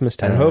 Xmas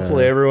time. and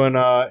hopefully everyone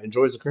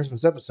enjoys the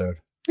Christmas episode.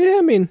 Yeah,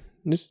 I mean,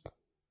 this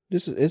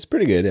it's a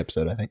pretty good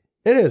episode, I think.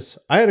 It is.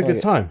 I had a good Okay.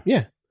 time.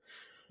 Yeah.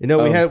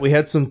 We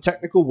had some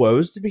technical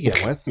woes to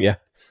begin with. Yeah.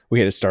 We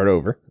had to start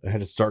over. I had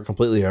to start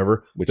completely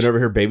over. Which- Been over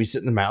here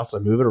babysitting the mouse. I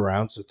move it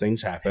around so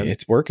things happen.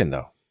 It's working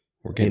though.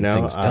 We're getting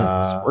things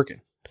done. It's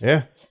working.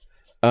 Yeah.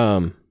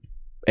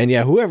 And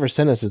yeah, whoever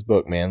sent us this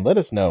book, man, let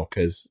us know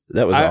because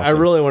that was awesome. I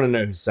really want to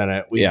know who sent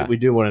it. We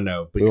do want to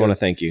know we want to because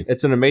thank you.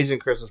 it's an amazing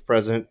Christmas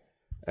present.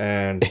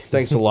 And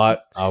thanks a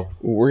lot.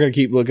 We're gonna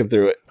keep looking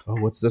through it.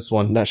 What's this I'm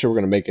one? not sure we're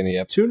gonna make any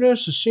up. Tuna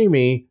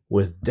sashimi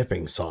with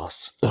dipping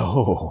sauce.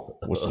 Oh,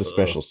 what's the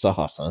special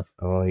sauce, huh?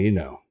 Oh, you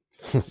know.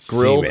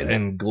 Grilled Semen.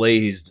 and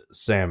glazed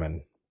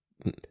salmon.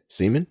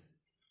 Semen.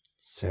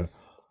 So,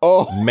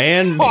 Oh,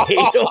 man-made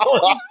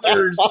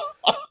oysters.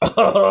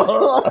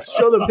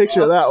 show the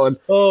picture of that one.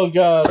 Oh,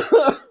 God.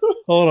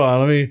 Hold on.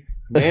 Let me...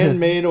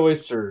 Man-made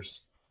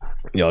oysters.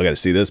 Y'all got to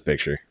see this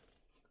picture.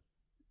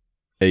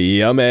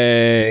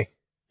 Yummy!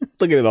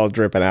 Look at it all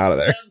dripping out of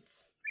there.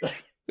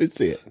 Let's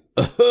see it.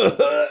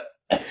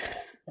 What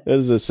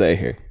does it say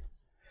here?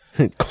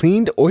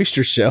 Cleaned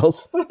oyster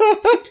shells,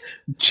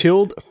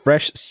 chilled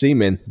fresh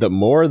semen. The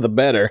more, the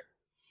better.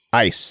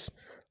 Ice,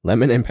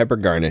 lemon, and pepper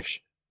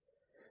garnish.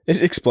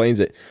 It explains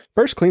it.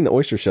 First, clean the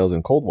oyster shells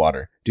in cold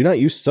water. Do not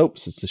use soap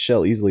since the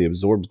shell easily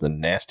absorbs the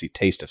nasty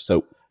taste of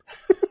soap.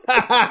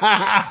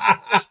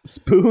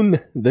 Spoon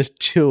the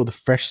chilled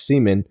fresh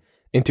semen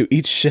into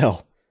each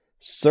shell.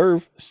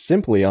 Serve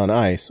simply on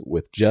ice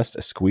with just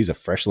a squeeze of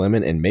fresh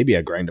lemon and maybe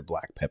a grind of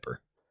black pepper.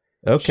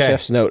 Okay.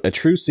 Chef's note, a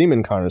true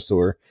semen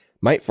connoisseur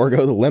might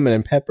forego the lemon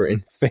and pepper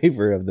in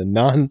favor of the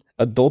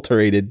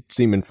non-adulterated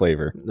semen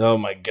flavor. Oh,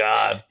 my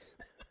God.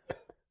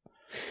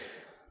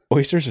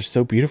 Oysters are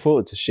so beautiful,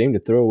 it's a shame to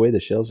throw away the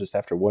shells just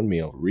after one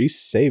meal.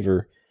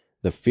 Re-savor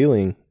the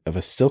feeling of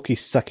a silky,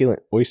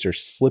 succulent oyster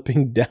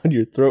slipping down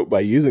your throat by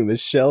using the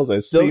shells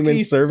as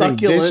semen serving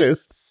succulent,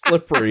 dishes.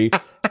 Slippery.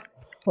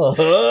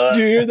 Did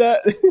you hear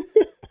that?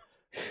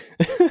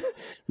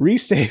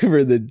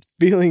 Re-savor the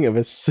feeling of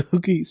a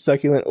silky,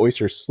 succulent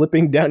oyster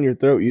slipping down your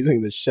throat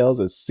using the shells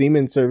as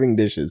semen serving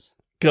dishes.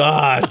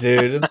 God,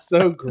 dude. It's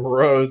so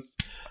gross.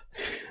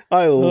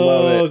 I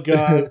love Oh, it.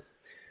 God.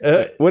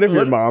 What if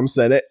your mom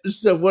said it?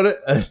 So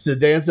so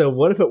Dan said,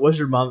 what if it was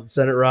your mom that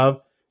said it,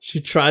 Rob?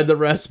 She tried the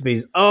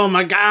recipes. Oh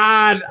my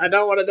God. I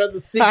don't want to know the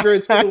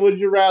secrets for the would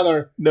you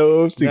rather.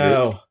 No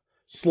secrets. No.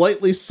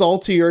 Slightly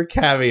saltier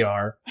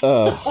caviar.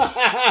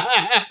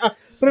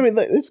 But I mean,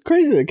 like, it's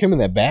crazy they come in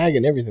that bag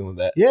and everything with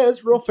that. Yeah,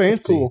 it's real fancy.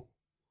 That's cool.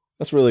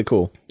 That's really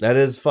cool. That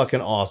is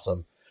fucking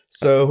awesome.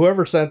 So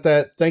whoever sent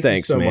that, thanks you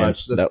so man.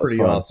 much. That's That was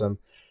pretty fun. awesome.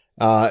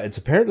 It's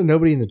apparent that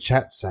nobody in the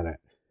chat sent it.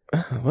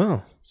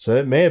 Well, So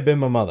it may have been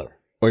my mother.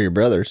 or your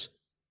brothers.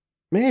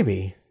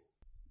 Maybe.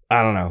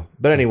 I don't know.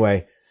 But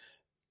anyway,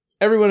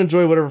 everyone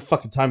enjoy whatever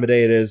fucking time of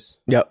day it is.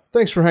 Yep.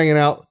 Thanks for hanging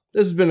out.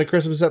 This has been the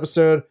Christmas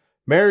episode.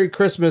 Merry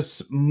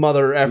Christmas,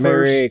 mother effers.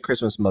 Merry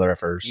Christmas, mother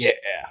effers. Yeah.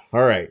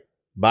 All right.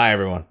 Bye,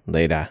 everyone.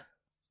 Later.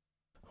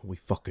 We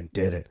fucking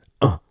did it.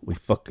 We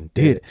fucking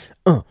did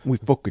it. We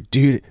fucking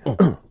did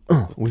it.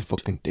 We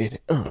fucking did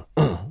it.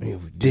 We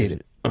did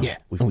it. Yeah.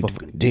 We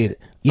fucking did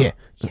it. Yeah.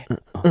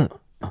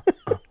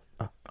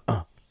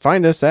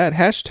 Find us at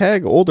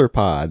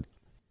 #OlderPod.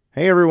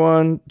 Hey,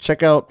 everyone.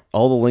 Check out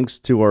all the links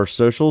to our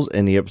socials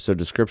in the episode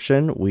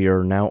description. We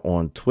are now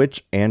on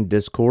Twitch and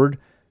Discord.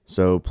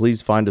 So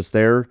please find us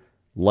there.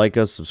 Like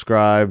us,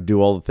 subscribe,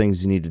 do all the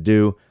things you need to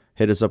do.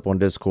 Hit us up on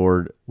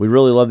Discord. We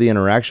really love the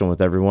interaction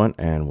with everyone,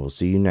 and we'll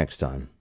see you next time.